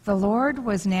 The Lord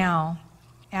was now,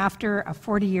 after a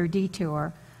 40-year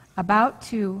detour, about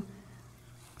to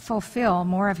fulfill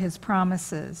more of His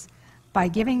promises by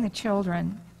giving the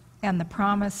children and the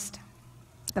promised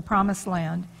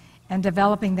land and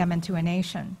developing them into a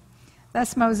nation.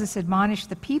 Thus Moses admonished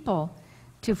the people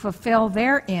to fulfill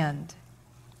their end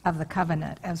of the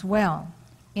covenant as well.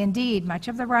 Indeed, much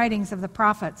of the writings of the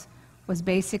prophets was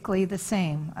basically the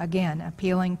same, again,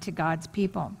 appealing to God's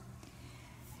people.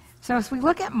 So as we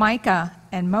look at Micah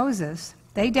and Moses,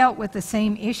 they dealt with the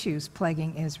same issues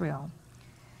plaguing Israel.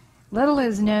 Little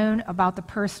is known about the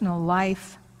personal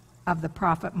life of the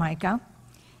prophet Micah.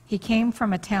 He came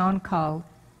from a town called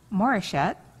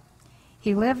Moreshet.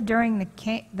 He lived during the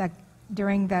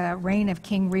reign of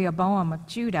King Rehoboam of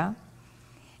Judah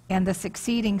and the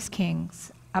succeeding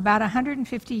kings, about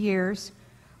 150 years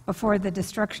before the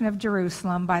destruction of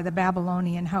Jerusalem by the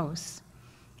Babylonian hosts.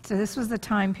 So this was the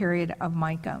time period of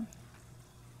Micah.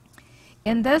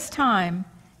 In this time,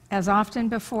 as often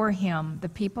before him, the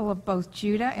people of both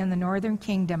Judah and the northern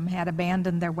kingdom had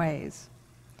abandoned their ways.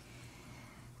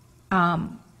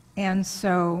 As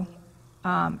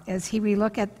we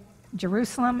look at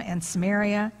Jerusalem and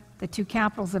Samaria, the two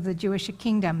capitals of the Jewish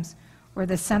kingdoms, were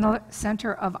the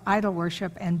center of idol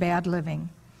worship and bad living.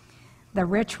 The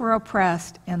rich were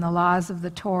oppressed, and the laws of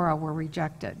the Torah were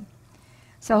rejected.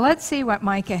 So let's see what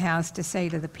Micah has to say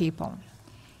to the people.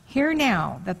 Hear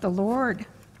now what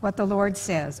the Lord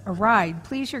says. Arise,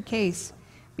 please your case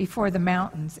before the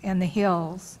mountains and the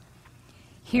hills.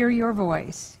 Hear your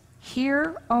voice.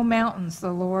 Hear, O mountains,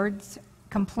 the Lord's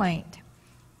complaint,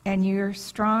 and your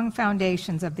strong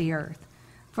foundations of the earth.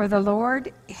 For the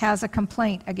Lord has a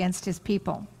complaint against His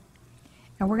people.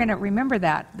 And we're going to remember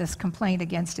this complaint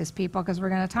against His people, because we're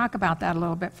going to talk about that a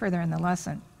little bit further in the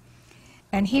lesson.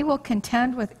 And He will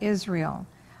contend with Israel.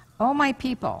 O my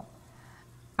people,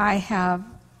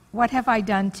 what have I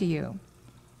done to you?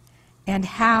 And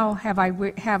how have I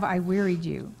wearied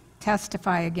you?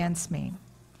 Testify against me.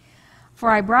 For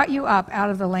I brought you up out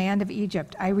of the land of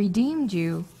Egypt. I redeemed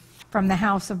you from the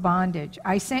house of bondage.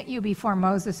 I sent you before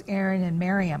Moses, Aaron, and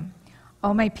Miriam.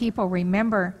 O my people,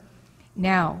 remember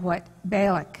now what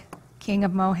Balak, king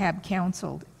of Moab,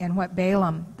 counseled, and what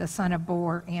Balaam, the son of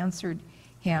Beor, answered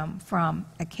him from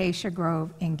Acacia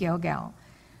Grove in Gilgal,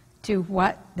 to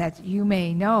that you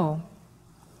may know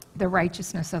the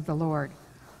righteousness of the Lord.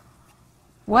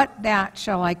 What that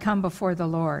shall I come before the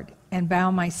Lord and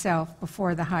bow myself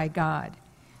before the high God?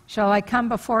 Shall I come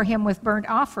before him with burnt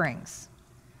offerings,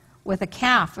 with a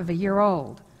calf of a year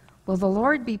old? Will the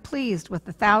Lord be pleased with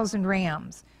 1,000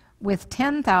 rams, with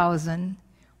 10,000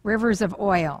 rivers of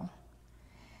oil?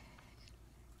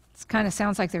 It kind of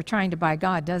sounds like they're trying to buy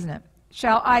God, doesn't it?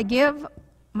 Shall I give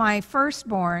my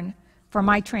firstborn for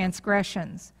my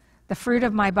transgressions, the fruit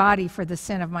of my body for the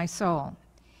sin of my soul?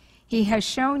 He has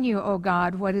shown you, O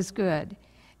God, what is good,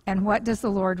 and what does the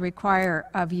Lord require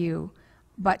of you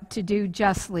but to do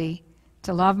justly,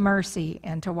 to love mercy,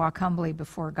 and to walk humbly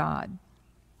before God.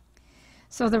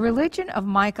 So the religion of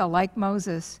Micah, like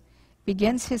Moses,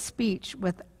 begins his speech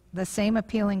with the same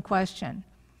appealing question.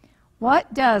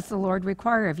 What does the Lord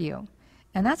require of you?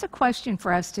 And that's a question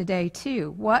for us today,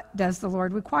 too. What does the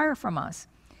Lord require from us?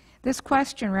 This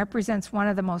question represents one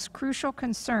of the most crucial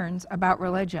concerns about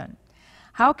religion.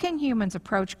 How can humans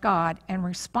approach God and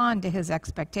respond to his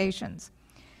expectations?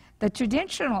 The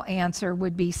traditional answer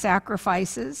would be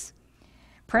sacrifices,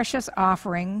 precious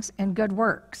offerings, and good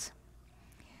works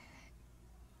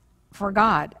for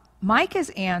God. Micah's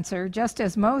answer, just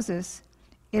as Moses,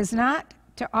 is not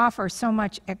to offer so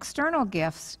much external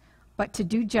gifts, but to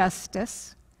do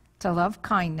justice, to love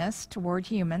kindness toward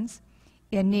humans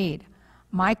in need.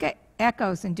 Micah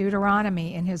echoes in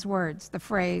Deuteronomy in his words the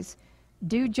phrase,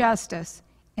 do justice,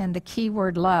 and the key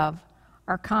word love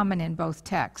are common in both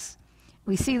texts.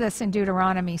 We see this in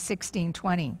Deuteronomy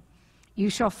 16:20. You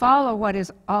shall follow what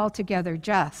is altogether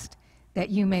just,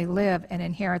 that you may live and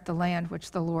inherit the land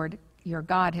which the Lord your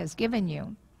God has given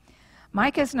you.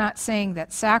 Micah is not saying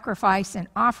that sacrifice and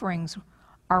offerings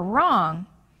are wrong,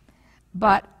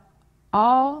 but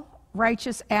all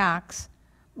righteous acts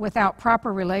without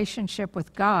proper relationship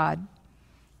with God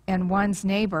and one's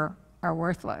neighbor are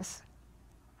worthless.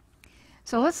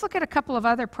 So let's look at a couple of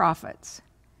other prophets.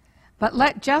 But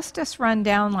let justice run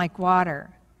down like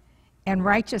water, and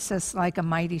righteousness like a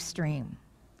mighty stream.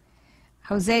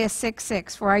 Hosea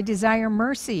 6:6, for I desire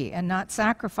mercy and not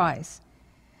sacrifice,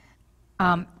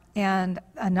 and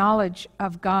a knowledge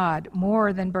of God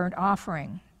more than burnt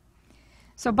offering.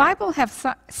 So Bible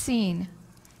have seen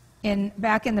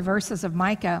back in the verses of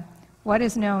Micah what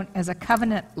is known as a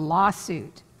covenant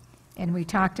lawsuit. And we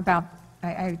talked about,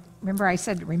 I remember I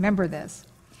said, remember this,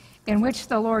 in which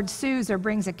the Lord sues or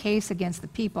brings a case against the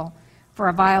people for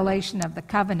a violation of the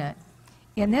covenant.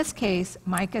 In this case,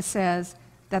 Micah says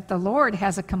that the Lord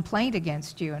has a complaint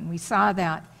against you, and we saw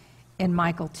that in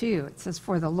Micah 2. It says,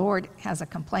 for the Lord has a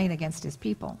complaint against his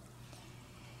people.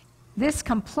 This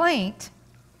complaint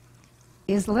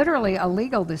is literally a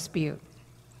legal dispute.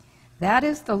 That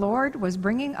is, the Lord was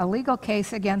bringing a legal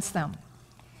case against them.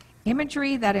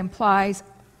 Imagery that implies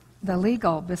the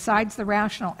legal besides the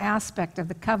rational aspect of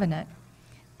the covenant.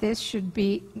 This shouldn't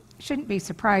be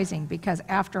surprising, because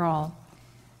after all,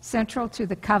 central to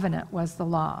the covenant was the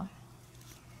law.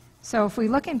 So if we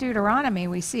look in Deuteronomy,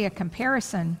 we see a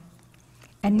comparison.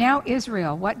 And now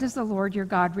Israel, what does the Lord your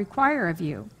God require of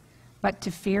you? But to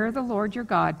fear the Lord your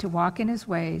God, to walk in his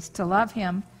ways, to love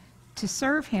him, to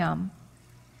serve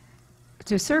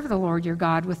the Lord your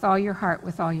God with all your heart,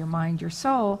 with all your mind, your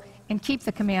soul, and keep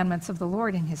the commandments of the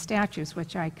Lord and his statutes,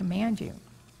 which I command you.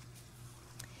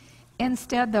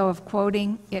 Instead, though, of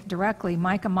quoting it directly,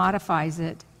 Micah modifies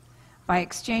it by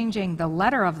exchanging the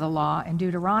letter of the law in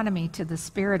Deuteronomy to the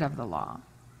spirit of the law.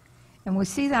 And we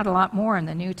see that a lot more in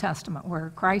the New Testament,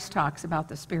 where Christ talks about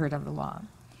the spirit of the law,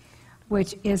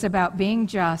 which is about being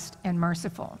just and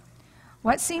merciful.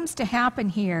 What seems to happen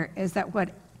here is that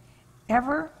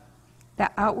whatever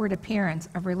the outward appearance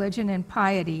of religion and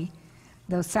piety,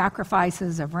 those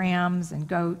sacrifices of rams and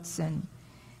goats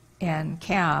and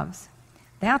calves,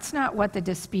 that's not what the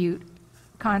dispute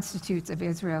constitutes of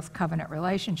Israel's covenant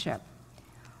relationship.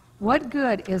 What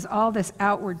good is all this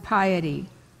outward piety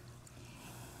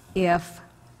if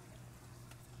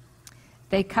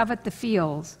they covet the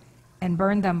fields and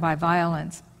burn them by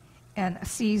violence and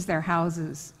seize their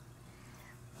houses?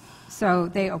 So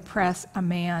they oppress a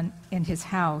man in his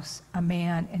house, a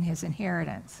man in his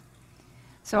inheritance.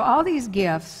 So all these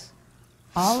gifts,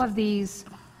 all of these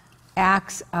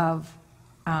acts of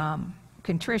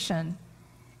contrition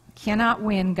cannot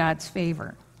win God's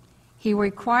favor. He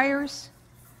requires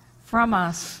from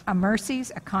us a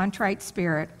mercies, a contrite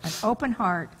spirit, an open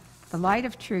heart, the light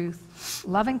of truth,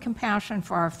 loving compassion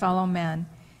for our fellow men,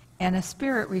 and a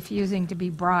spirit refusing to be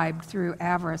bribed through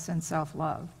avarice and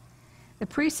self-love. The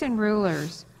priests and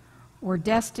rulers were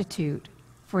destitute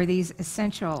for these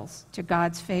essentials to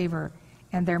God's favor,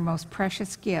 and their most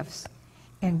precious gifts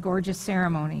and gorgeous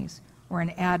ceremonies were an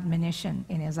admonition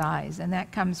in his eyes. And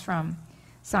that comes from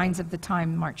Signs of the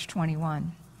Time, March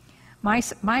 21.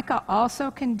 Micah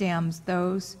also condemns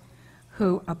those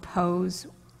who oppose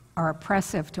or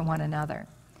oppressive to one another.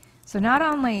 So not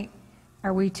only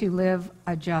are we to live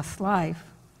a just life,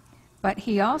 but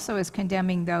he also is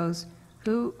condemning those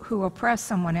who oppress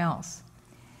someone else.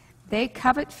 They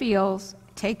covet fields,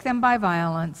 take them by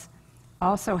violence,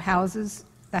 also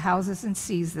the houses and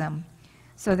seize them.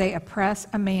 So they oppress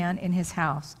a man in his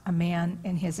house, a man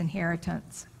in his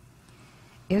inheritance.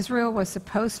 Israel was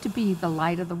supposed to be the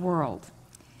light of the world.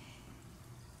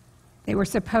 They were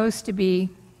supposed to be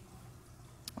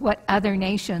what other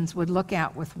nations would look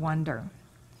at with wonder.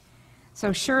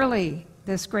 So surely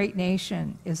this great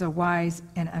nation is a wise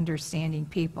and understanding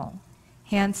people.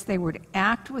 Hence, they would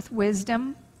act with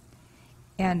wisdom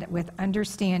and with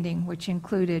understanding, which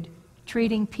included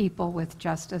treating people with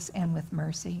justice and with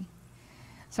mercy.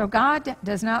 So God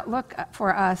does not look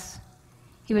for us.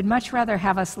 He would much rather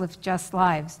have us live just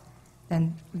lives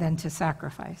than to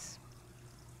sacrifice.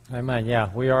 Amen. Yeah,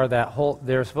 we are that whole.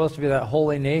 They're supposed to be that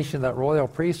holy nation, that royal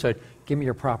priesthood. Give me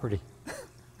your property.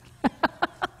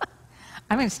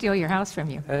 I'm going to steal your house from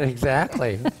you.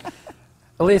 Exactly.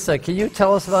 Elisa, can you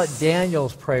tell us about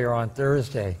Daniel's prayer on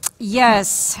Thursday?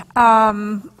 Yes.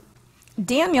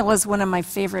 Daniel is one of my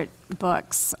favorite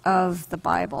books of the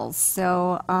Bible.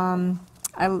 So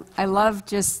I love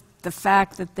just the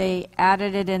fact that they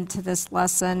added it into this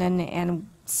lesson, and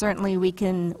certainly we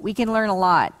can learn a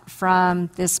lot from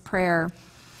this prayer.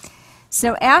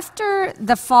 So after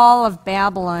the fall of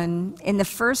Babylon, in the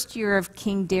first year of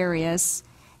King Darius,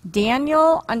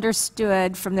 Daniel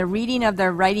understood from the reading of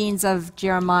the writings of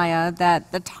Jeremiah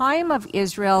that the time of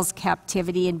Israel's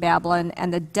captivity in Babylon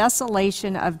and the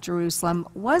desolation of Jerusalem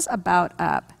was about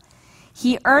up.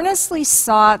 He earnestly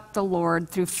sought the Lord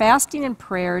through fasting and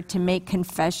prayer to make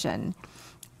confession,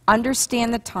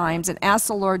 understand the times, and ask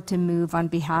the Lord to move on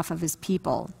behalf of his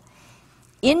people.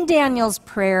 In Daniel's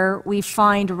prayer, we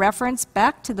find reference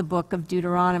back to the book of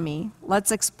Deuteronomy.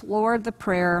 Let's explore the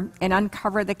prayer and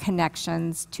uncover the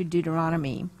connections to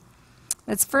Deuteronomy.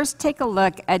 Let's first take a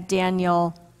look at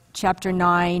Daniel chapter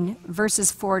 9,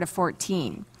 verses 4 to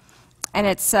 14. And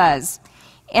it says,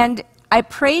 "And I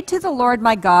prayed to the Lord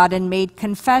my God and made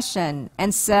confession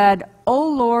and said, O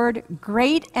Lord,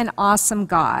 great and awesome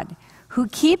God, who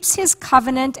keeps his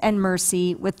covenant and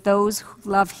mercy with those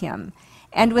who love him,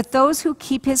 and with those who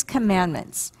keep his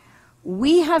commandments.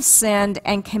 We have sinned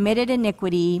and committed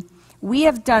iniquity. We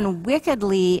have done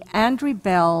wickedly and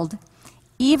rebelled,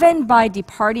 even by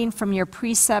departing from your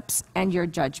precepts and your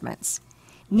judgments.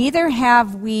 Neither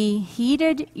have we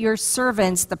heeded your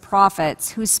servants, the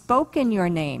prophets, who spoke in your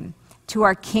name, to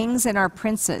our kings and our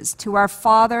princes, to our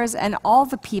fathers and all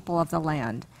the people of the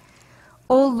land.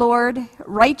 O Lord,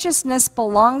 righteousness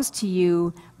belongs to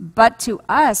you, but to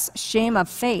us shame of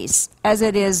face, as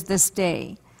it is this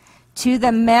day. To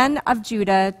the men of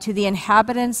Judah, to the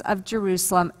inhabitants of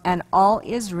Jerusalem and all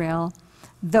Israel,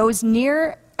 those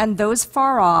near and those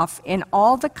far off, in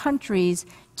all the countries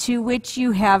to which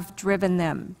you have driven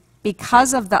them,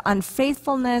 because of the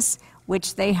unfaithfulness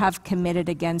which they have committed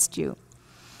against you.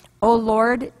 O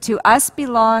Lord, to us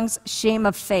belongs shame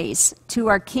of face, to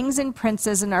our kings and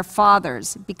princes and our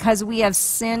fathers, because we have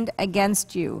sinned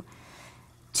against you.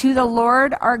 To the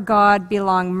Lord our God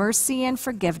belong mercy and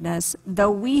forgiveness, though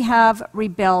we have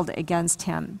rebelled against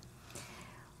him.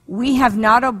 We have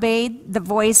not obeyed the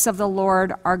voice of the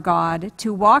Lord our God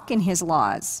to walk in his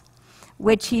laws,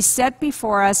 which he set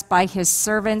before us by his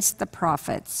servants the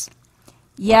prophets.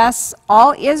 Yes,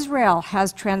 all Israel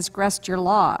has transgressed your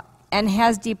law, and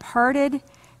has departed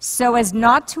so as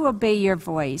not to obey your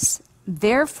voice.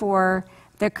 Therefore,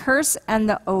 the curse and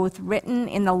the oath written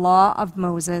in the law of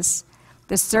Moses,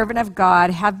 the servant of God,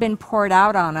 have been poured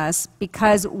out on us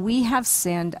because we have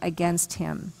sinned against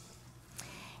him.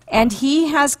 And he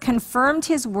has confirmed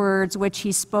his words which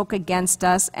he spoke against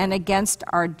us and against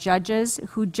our judges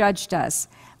who judged us,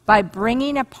 by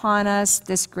bringing upon us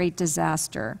this great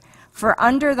disaster. For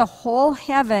under the whole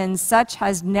heaven such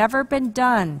has never been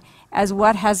done as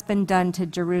what has been done to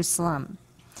Jerusalem.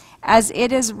 As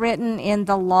it is written in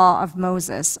the law of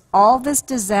Moses, all this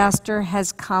disaster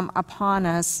has come upon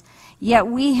us, yet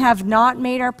we have not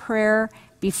made our prayer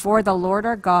before the Lord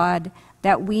our God,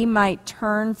 that we might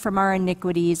turn from our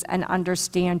iniquities and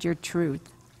understand your truth.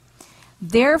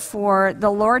 Therefore, the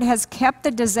Lord has kept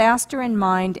the disaster in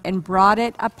mind and brought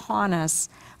it upon us.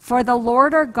 For the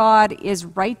Lord our God is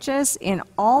righteous in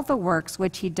all the works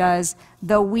which he does,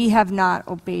 though we have not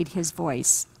obeyed his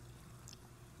voice.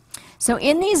 So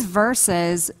in these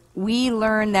verses, we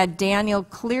learn that Daniel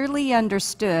clearly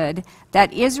understood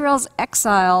that Israel's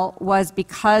exile was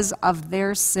because of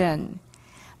their sin.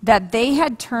 that they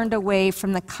had turned away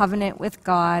from the covenant with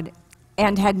God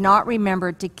and had not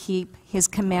remembered to keep his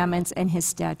commandments and his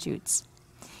statutes.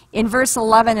 In verse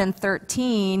 11 and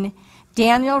 13,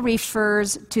 Daniel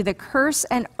refers to the curse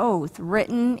and oath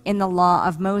written in the law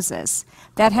of Moses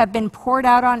that had been poured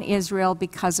out on Israel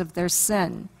because of their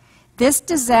sin. This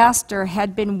disaster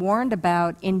had been warned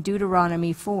about in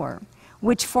Deuteronomy 4,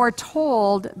 which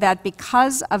foretold that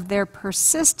because of their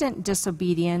persistent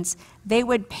disobedience, they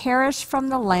would perish from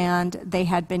the land they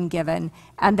had been given,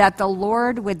 and that the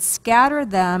Lord would scatter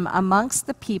them amongst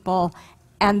the people,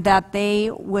 and that they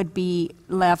would be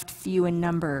left few in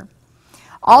number.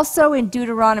 Also in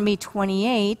Deuteronomy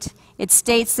 28, it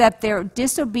states that their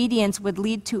disobedience would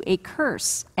lead to a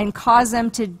curse and cause them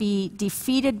to be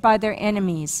defeated by their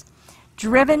enemies,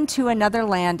 driven to another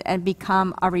land, and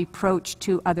become a reproach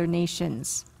to other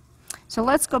nations. So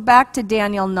let's go back to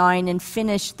Daniel 9 and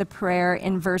finish the prayer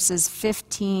in verses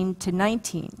 15 to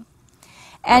 19.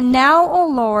 And now, O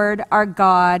Lord, our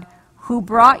God, who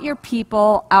brought your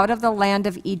people out of the land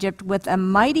of Egypt with a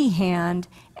mighty hand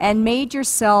and made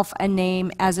yourself a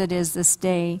name as it is this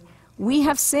day, we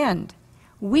have sinned.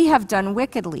 We have done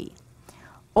wickedly.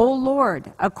 O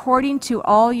Lord, according to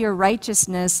all your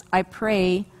righteousness, I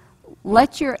pray,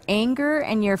 let your anger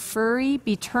and your fury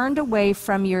be turned away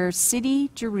from your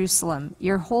city, Jerusalem,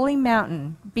 your holy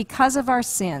mountain, because of our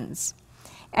sins.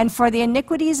 And for the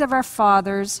iniquities of our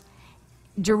fathers,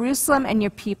 Jerusalem and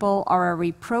your people are a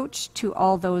reproach to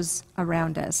all those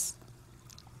around us.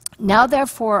 Now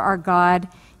therefore, our God,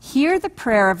 hear the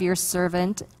prayer of your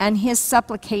servant and his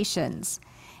supplications,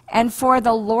 and for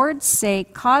the Lord's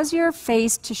sake, cause your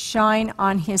face to shine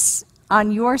on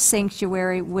your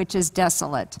sanctuary, which is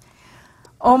desolate.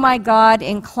 O my God,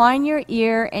 incline your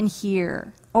ear and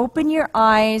hear. Open your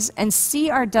eyes and see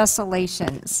our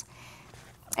desolations,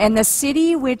 and the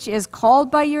city which is called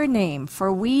by your name,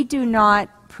 for we do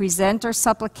not present our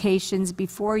supplications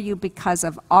before you because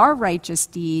of our righteous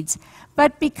deeds,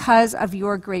 but because of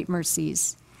your great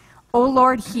mercies. O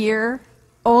Lord, hear.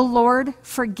 O Lord,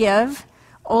 forgive.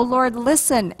 O Lord,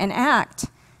 listen and act.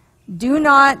 Do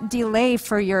not delay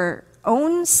for your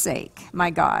own sake, my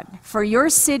God, for your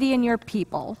city and your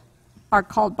people are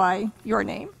called by your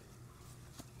name.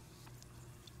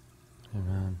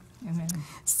 Amen. Amen.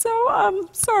 So,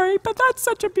 sorry, but that's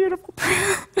such a beautiful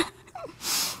prayer.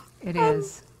 It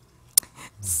is.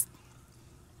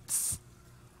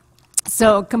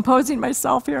 So, composing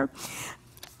myself here,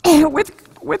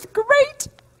 with great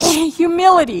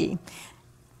humility,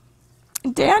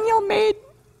 Daniel made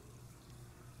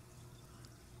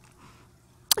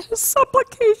his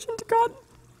supplication to God.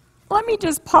 Let me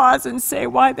just pause and say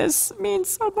why this means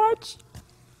so much.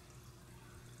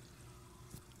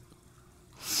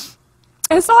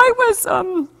 As I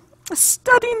was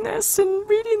studying this and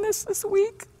reading this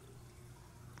week,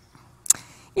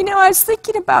 I was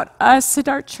thinking about us at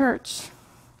our church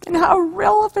and how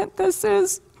relevant this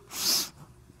is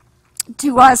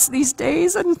to us these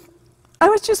days. And I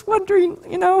was just wondering,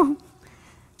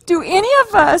 do any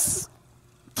of us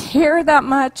care that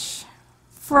much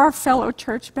for our fellow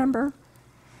church member?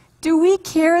 Do we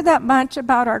care that much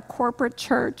about our corporate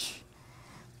church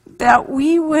that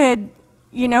we would,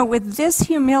 with this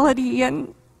humility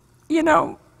and,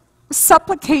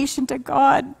 supplication to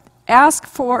God, ask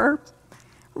for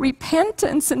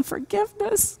repentance and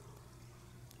forgiveness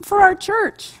for our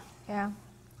church? Yeah.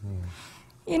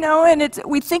 And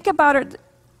we think about it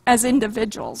as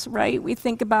individuals, right? We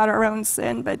think about our own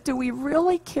sin, but do we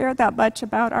really care that much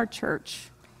about our church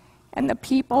and the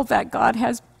people that God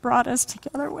has brought us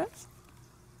together with?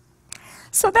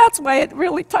 So that's why it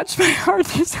really touched my heart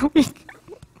this week.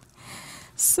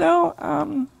 So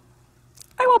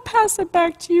I will pass it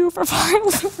back to you for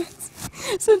final thoughts,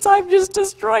 since I've just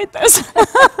destroyed this.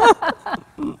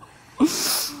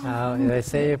 They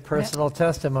say personal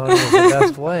testimony is the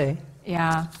best way.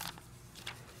 Yeah.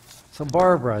 So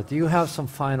Barbara, do you have some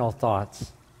final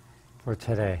thoughts for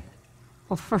today?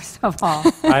 Well, first of all,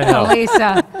 I know.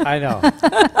 Lisa. I know.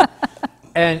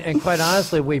 And quite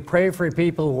honestly, we pray for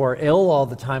people who are ill all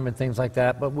the time and things like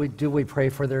that, but do we pray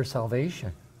for their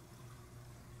salvation?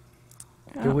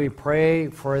 Do we pray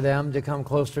for them to come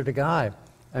closer to God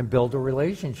and build a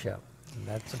relationship? And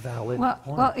that's a valid point.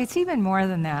 Well, it's even more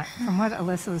than that. From what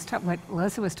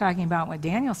Alyssa was talking about, what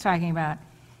Daniel's talking about,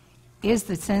 is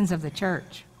the sins of the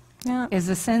church, is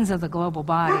the sins of the global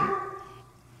body.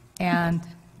 And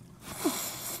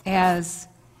as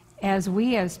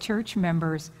we as church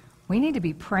members, we need to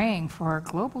be praying for our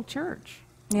global church.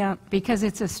 Yeah. Because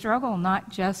it's a struggle not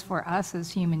just for us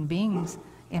as human beings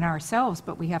in ourselves,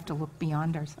 but we have to look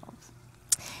beyond ourselves.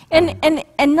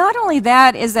 And not only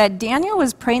that, is that Daniel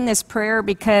was praying this prayer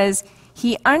because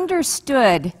he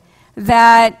understood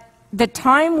that the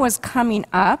time was coming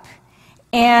up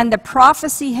and the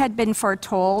prophecy had been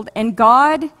foretold and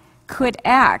God could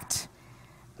act.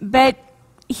 But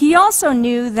he also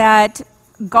knew that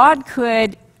God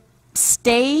could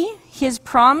stay his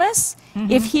promise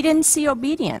if he didn't see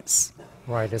obedience.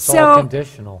 Right, it's all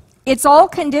conditional. It's all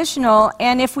conditional,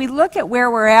 and if we look at where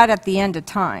we're at the end of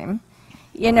time,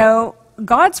 you know,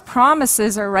 God's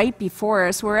promises are right before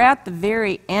us. We're at the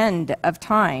very end of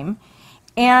time.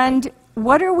 And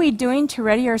what are we doing to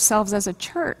ready ourselves as a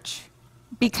church?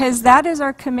 Because that is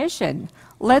our commission.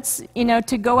 Let's, you know,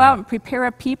 to go out and prepare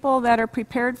a people that are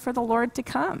prepared for the Lord to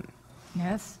come.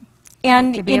 Yes.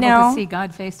 And, To be able to see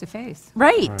God face to face.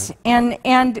 Right.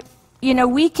 And you know,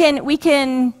 we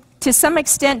can to some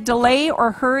extent delay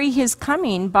or hurry his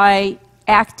coming by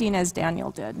acting as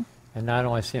Daniel did. And not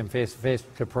only see him face to face,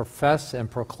 to profess and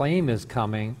proclaim his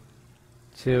coming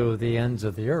to the ends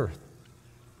of the earth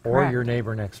or Correct. your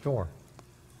neighbor next door.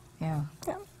 Yeah.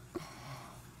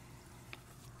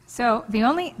 So the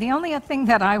only thing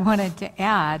that I wanted to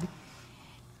add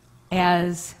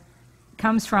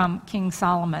comes from King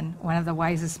Solomon, one of the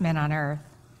wisest men on earth,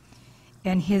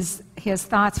 and his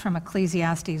thoughts from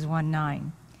Ecclesiastes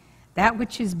 1:9. That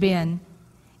which has been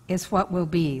is what will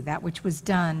be. That which was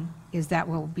done is that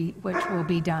which will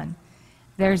be done.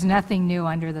 There's nothing new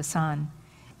under the sun.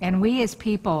 And we as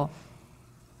people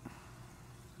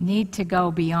need to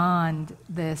go beyond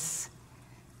this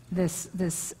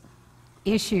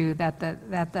issue that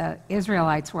the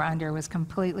Israelites were under, was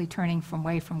completely turning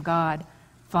away from God,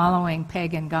 following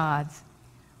pagan gods.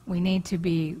 We need to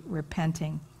be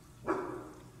repenting.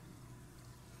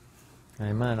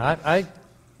 Amen. I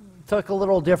took a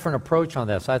little different approach on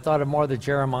this. I thought of more of the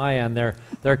Jeremiah, and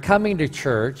they're coming to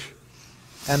church,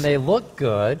 and they look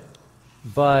good,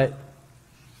 but,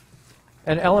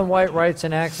 and Ellen White writes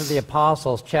in Acts of the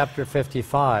Apostles, chapter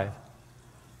 55,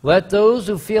 let those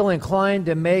who feel inclined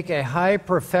to make a high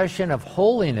profession of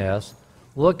holiness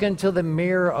look into the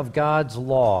mirror of God's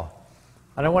law.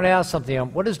 And I want to ask something.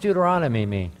 What does Deuteronomy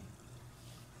mean?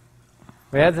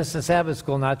 We had this in Sabbath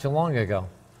school not too long ago.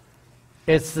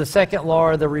 It's the second law,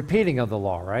 or the repeating of the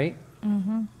law, right?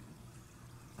 Mm-hmm.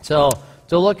 So,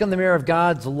 to look in the mirror of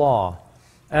God's law,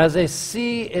 as they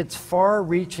see its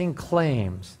far-reaching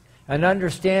claims, and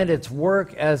understand its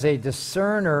work as a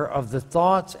discerner of the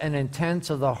thoughts and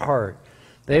intents of the heart,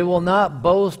 they will not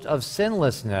boast of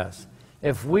sinlessness.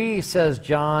 If we, says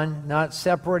John, not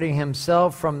separating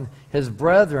himself from his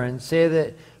brethren, say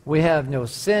that we have no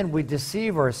sin, we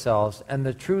deceive ourselves, and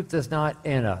the truth is not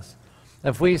in us.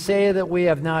 If we say that we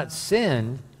have not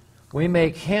sinned, we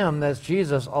make him, that's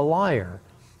Jesus, a liar,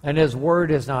 and his word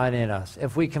is not in us.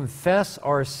 If we confess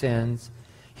our sins,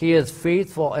 he is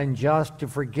faithful and just to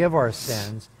forgive our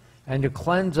sins and to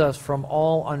cleanse us from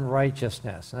all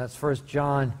unrighteousness. And that's 1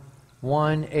 John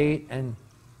 1, 8 and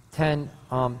 10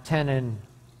 and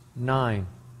 9.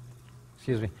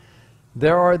 Excuse me.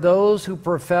 There are those who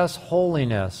profess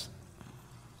holiness,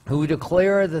 who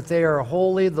declare that they are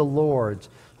wholly the Lord's,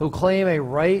 who claim a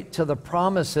right to the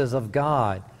promises of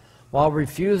God, while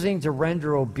refusing to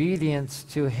render obedience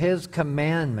to his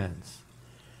commandments.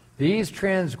 These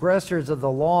transgressors of the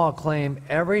law claim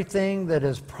everything that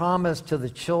is promised to the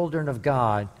children of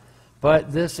God,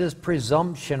 but this is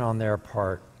presumption on their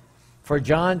part. For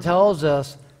John tells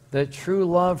us that true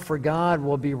love for God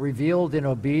will be revealed in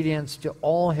obedience to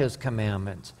all his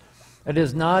commandments. It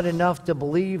is not enough to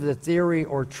believe the theory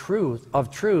or truth,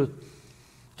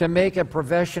 to make a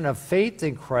profession of faith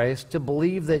in Christ, to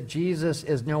believe that Jesus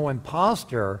is no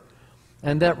impostor,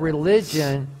 and that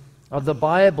religion of the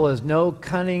Bible is no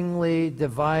cunningly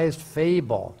devised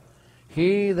fable.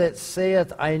 He that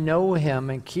saith, I know him,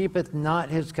 and keepeth not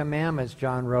his commandments,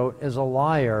 John wrote, is a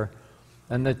liar,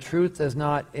 and the truth is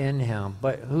not in him.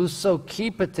 But whoso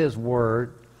keepeth his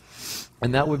word,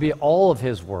 and that would be all of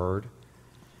his word,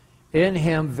 in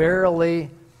him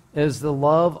verily is the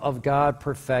love of God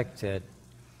perfected.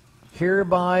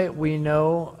 Hereby we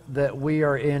know that we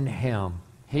are in him.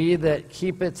 He that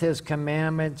keepeth his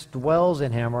commandments dwells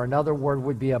in him, or another word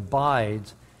would be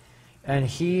abides, and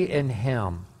he in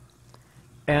him.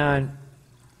 And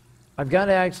I've got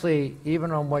to actually,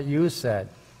 even on what you said,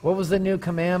 what was the new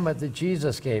commandment that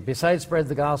Jesus gave, besides spread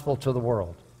the gospel to the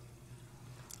world?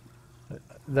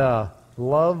 The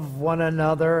love one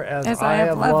another as I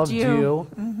have loved you.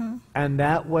 Mm-hmm. And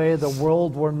that way the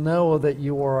world will know that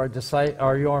you are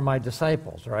you are my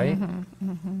disciples, right?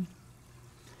 Mm-hmm. Mm-hmm.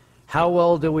 How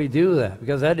well do we do that?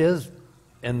 Because that is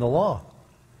in the law.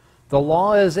 The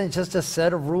law isn't just a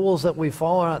set of rules that we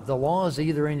follow. The law is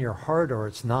either in your heart or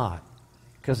it's not,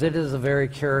 because it is the very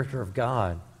character of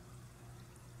God.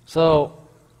 So,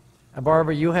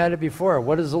 Barbara, you had it before.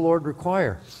 What does the Lord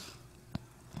require?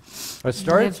 It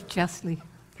starts, Live justly.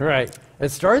 right. It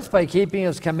starts by keeping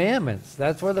His commandments.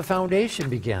 That's where the foundation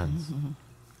begins.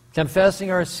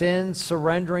 Confessing our sins,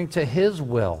 surrendering to His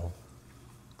will.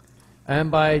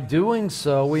 And by doing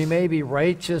so, we may be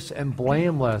righteous and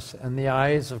blameless in the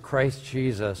eyes of Christ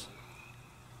Jesus.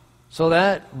 So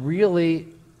that really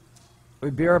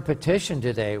would be our petition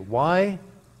today. Why?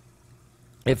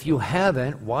 If you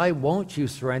haven't, why won't you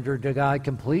surrender to God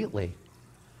completely?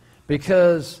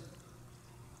 Because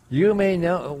you may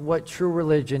know what true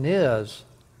religion is,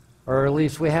 or at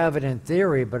least we have it in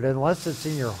theory, but unless it's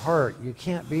in your heart, you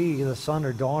can't be the son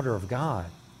or daughter of God.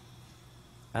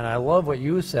 And I love what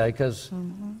you said, because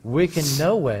we can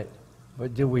know it,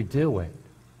 but do we do it?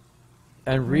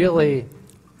 And really,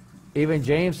 even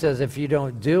James says if you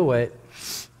don't do it,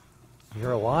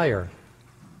 you're a liar.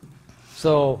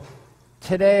 So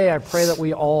today I pray that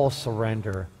we all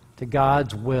surrender to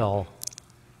God's will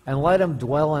and let Him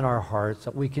dwell in our hearts,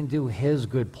 that we can do His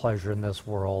good pleasure in this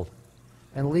world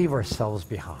and leave ourselves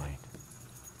behind.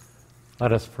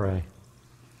 Let us pray.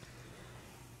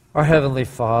 Our Heavenly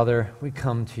Father, we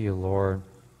come to You, Lord.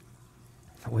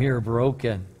 We are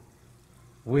broken.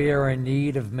 We are in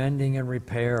need of mending and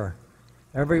repair.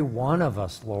 Every one of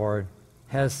us, Lord,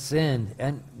 has sinned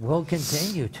and will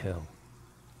continue to.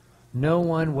 No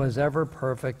one was ever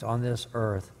perfect on this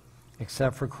earth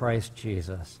except for Christ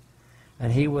Jesus.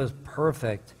 And He was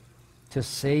perfect to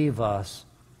save us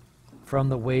from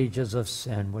the wages of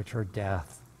sin, which are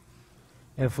death.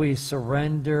 If we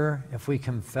surrender, if we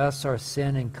confess our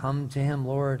sin and come to Him,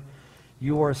 Lord,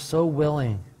 You are so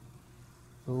willing,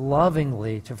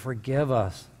 lovingly, to forgive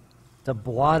us, to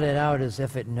blot it out as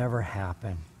if it never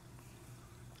happened.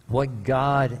 What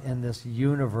God in this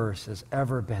universe has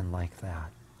ever been like that?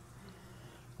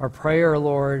 Our prayer,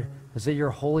 Lord, is that Your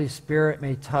Holy Spirit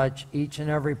may touch each and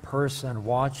every person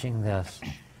watching this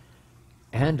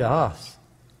and us,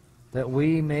 that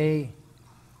we may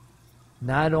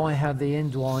not only have the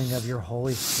indwelling of Your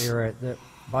Holy Spirit, that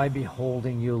by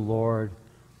beholding You, Lord,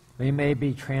 we may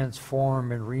be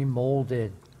transformed and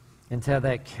remolded into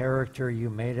that character You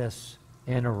made us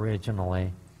in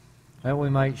originally, that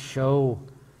we might show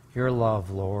Your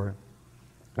love, Lord,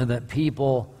 and that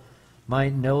people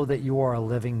might know that You are a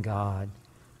living God,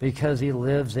 because He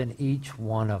lives in each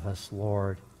one of us,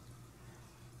 Lord,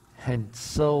 and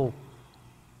so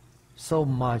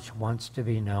much wants to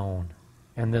be known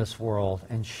in this world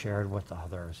and shared with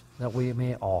others, that we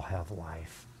may all have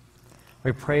life.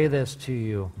 We pray this to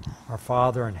You, our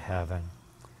Father in heaven,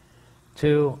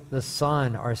 to the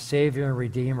Son, our Savior and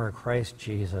Redeemer, Christ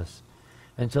Jesus,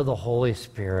 and to the Holy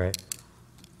Spirit,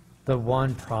 the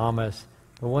one promise,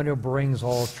 the one who brings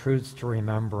all truths to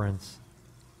remembrance,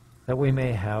 that we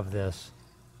may have this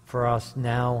for us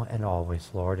now and always,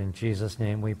 Lord. In Jesus'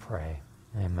 name we pray.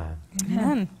 Amen.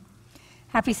 Amen.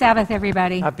 Happy Sabbath,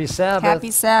 everybody. Happy Sabbath.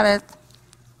 Happy Sabbath.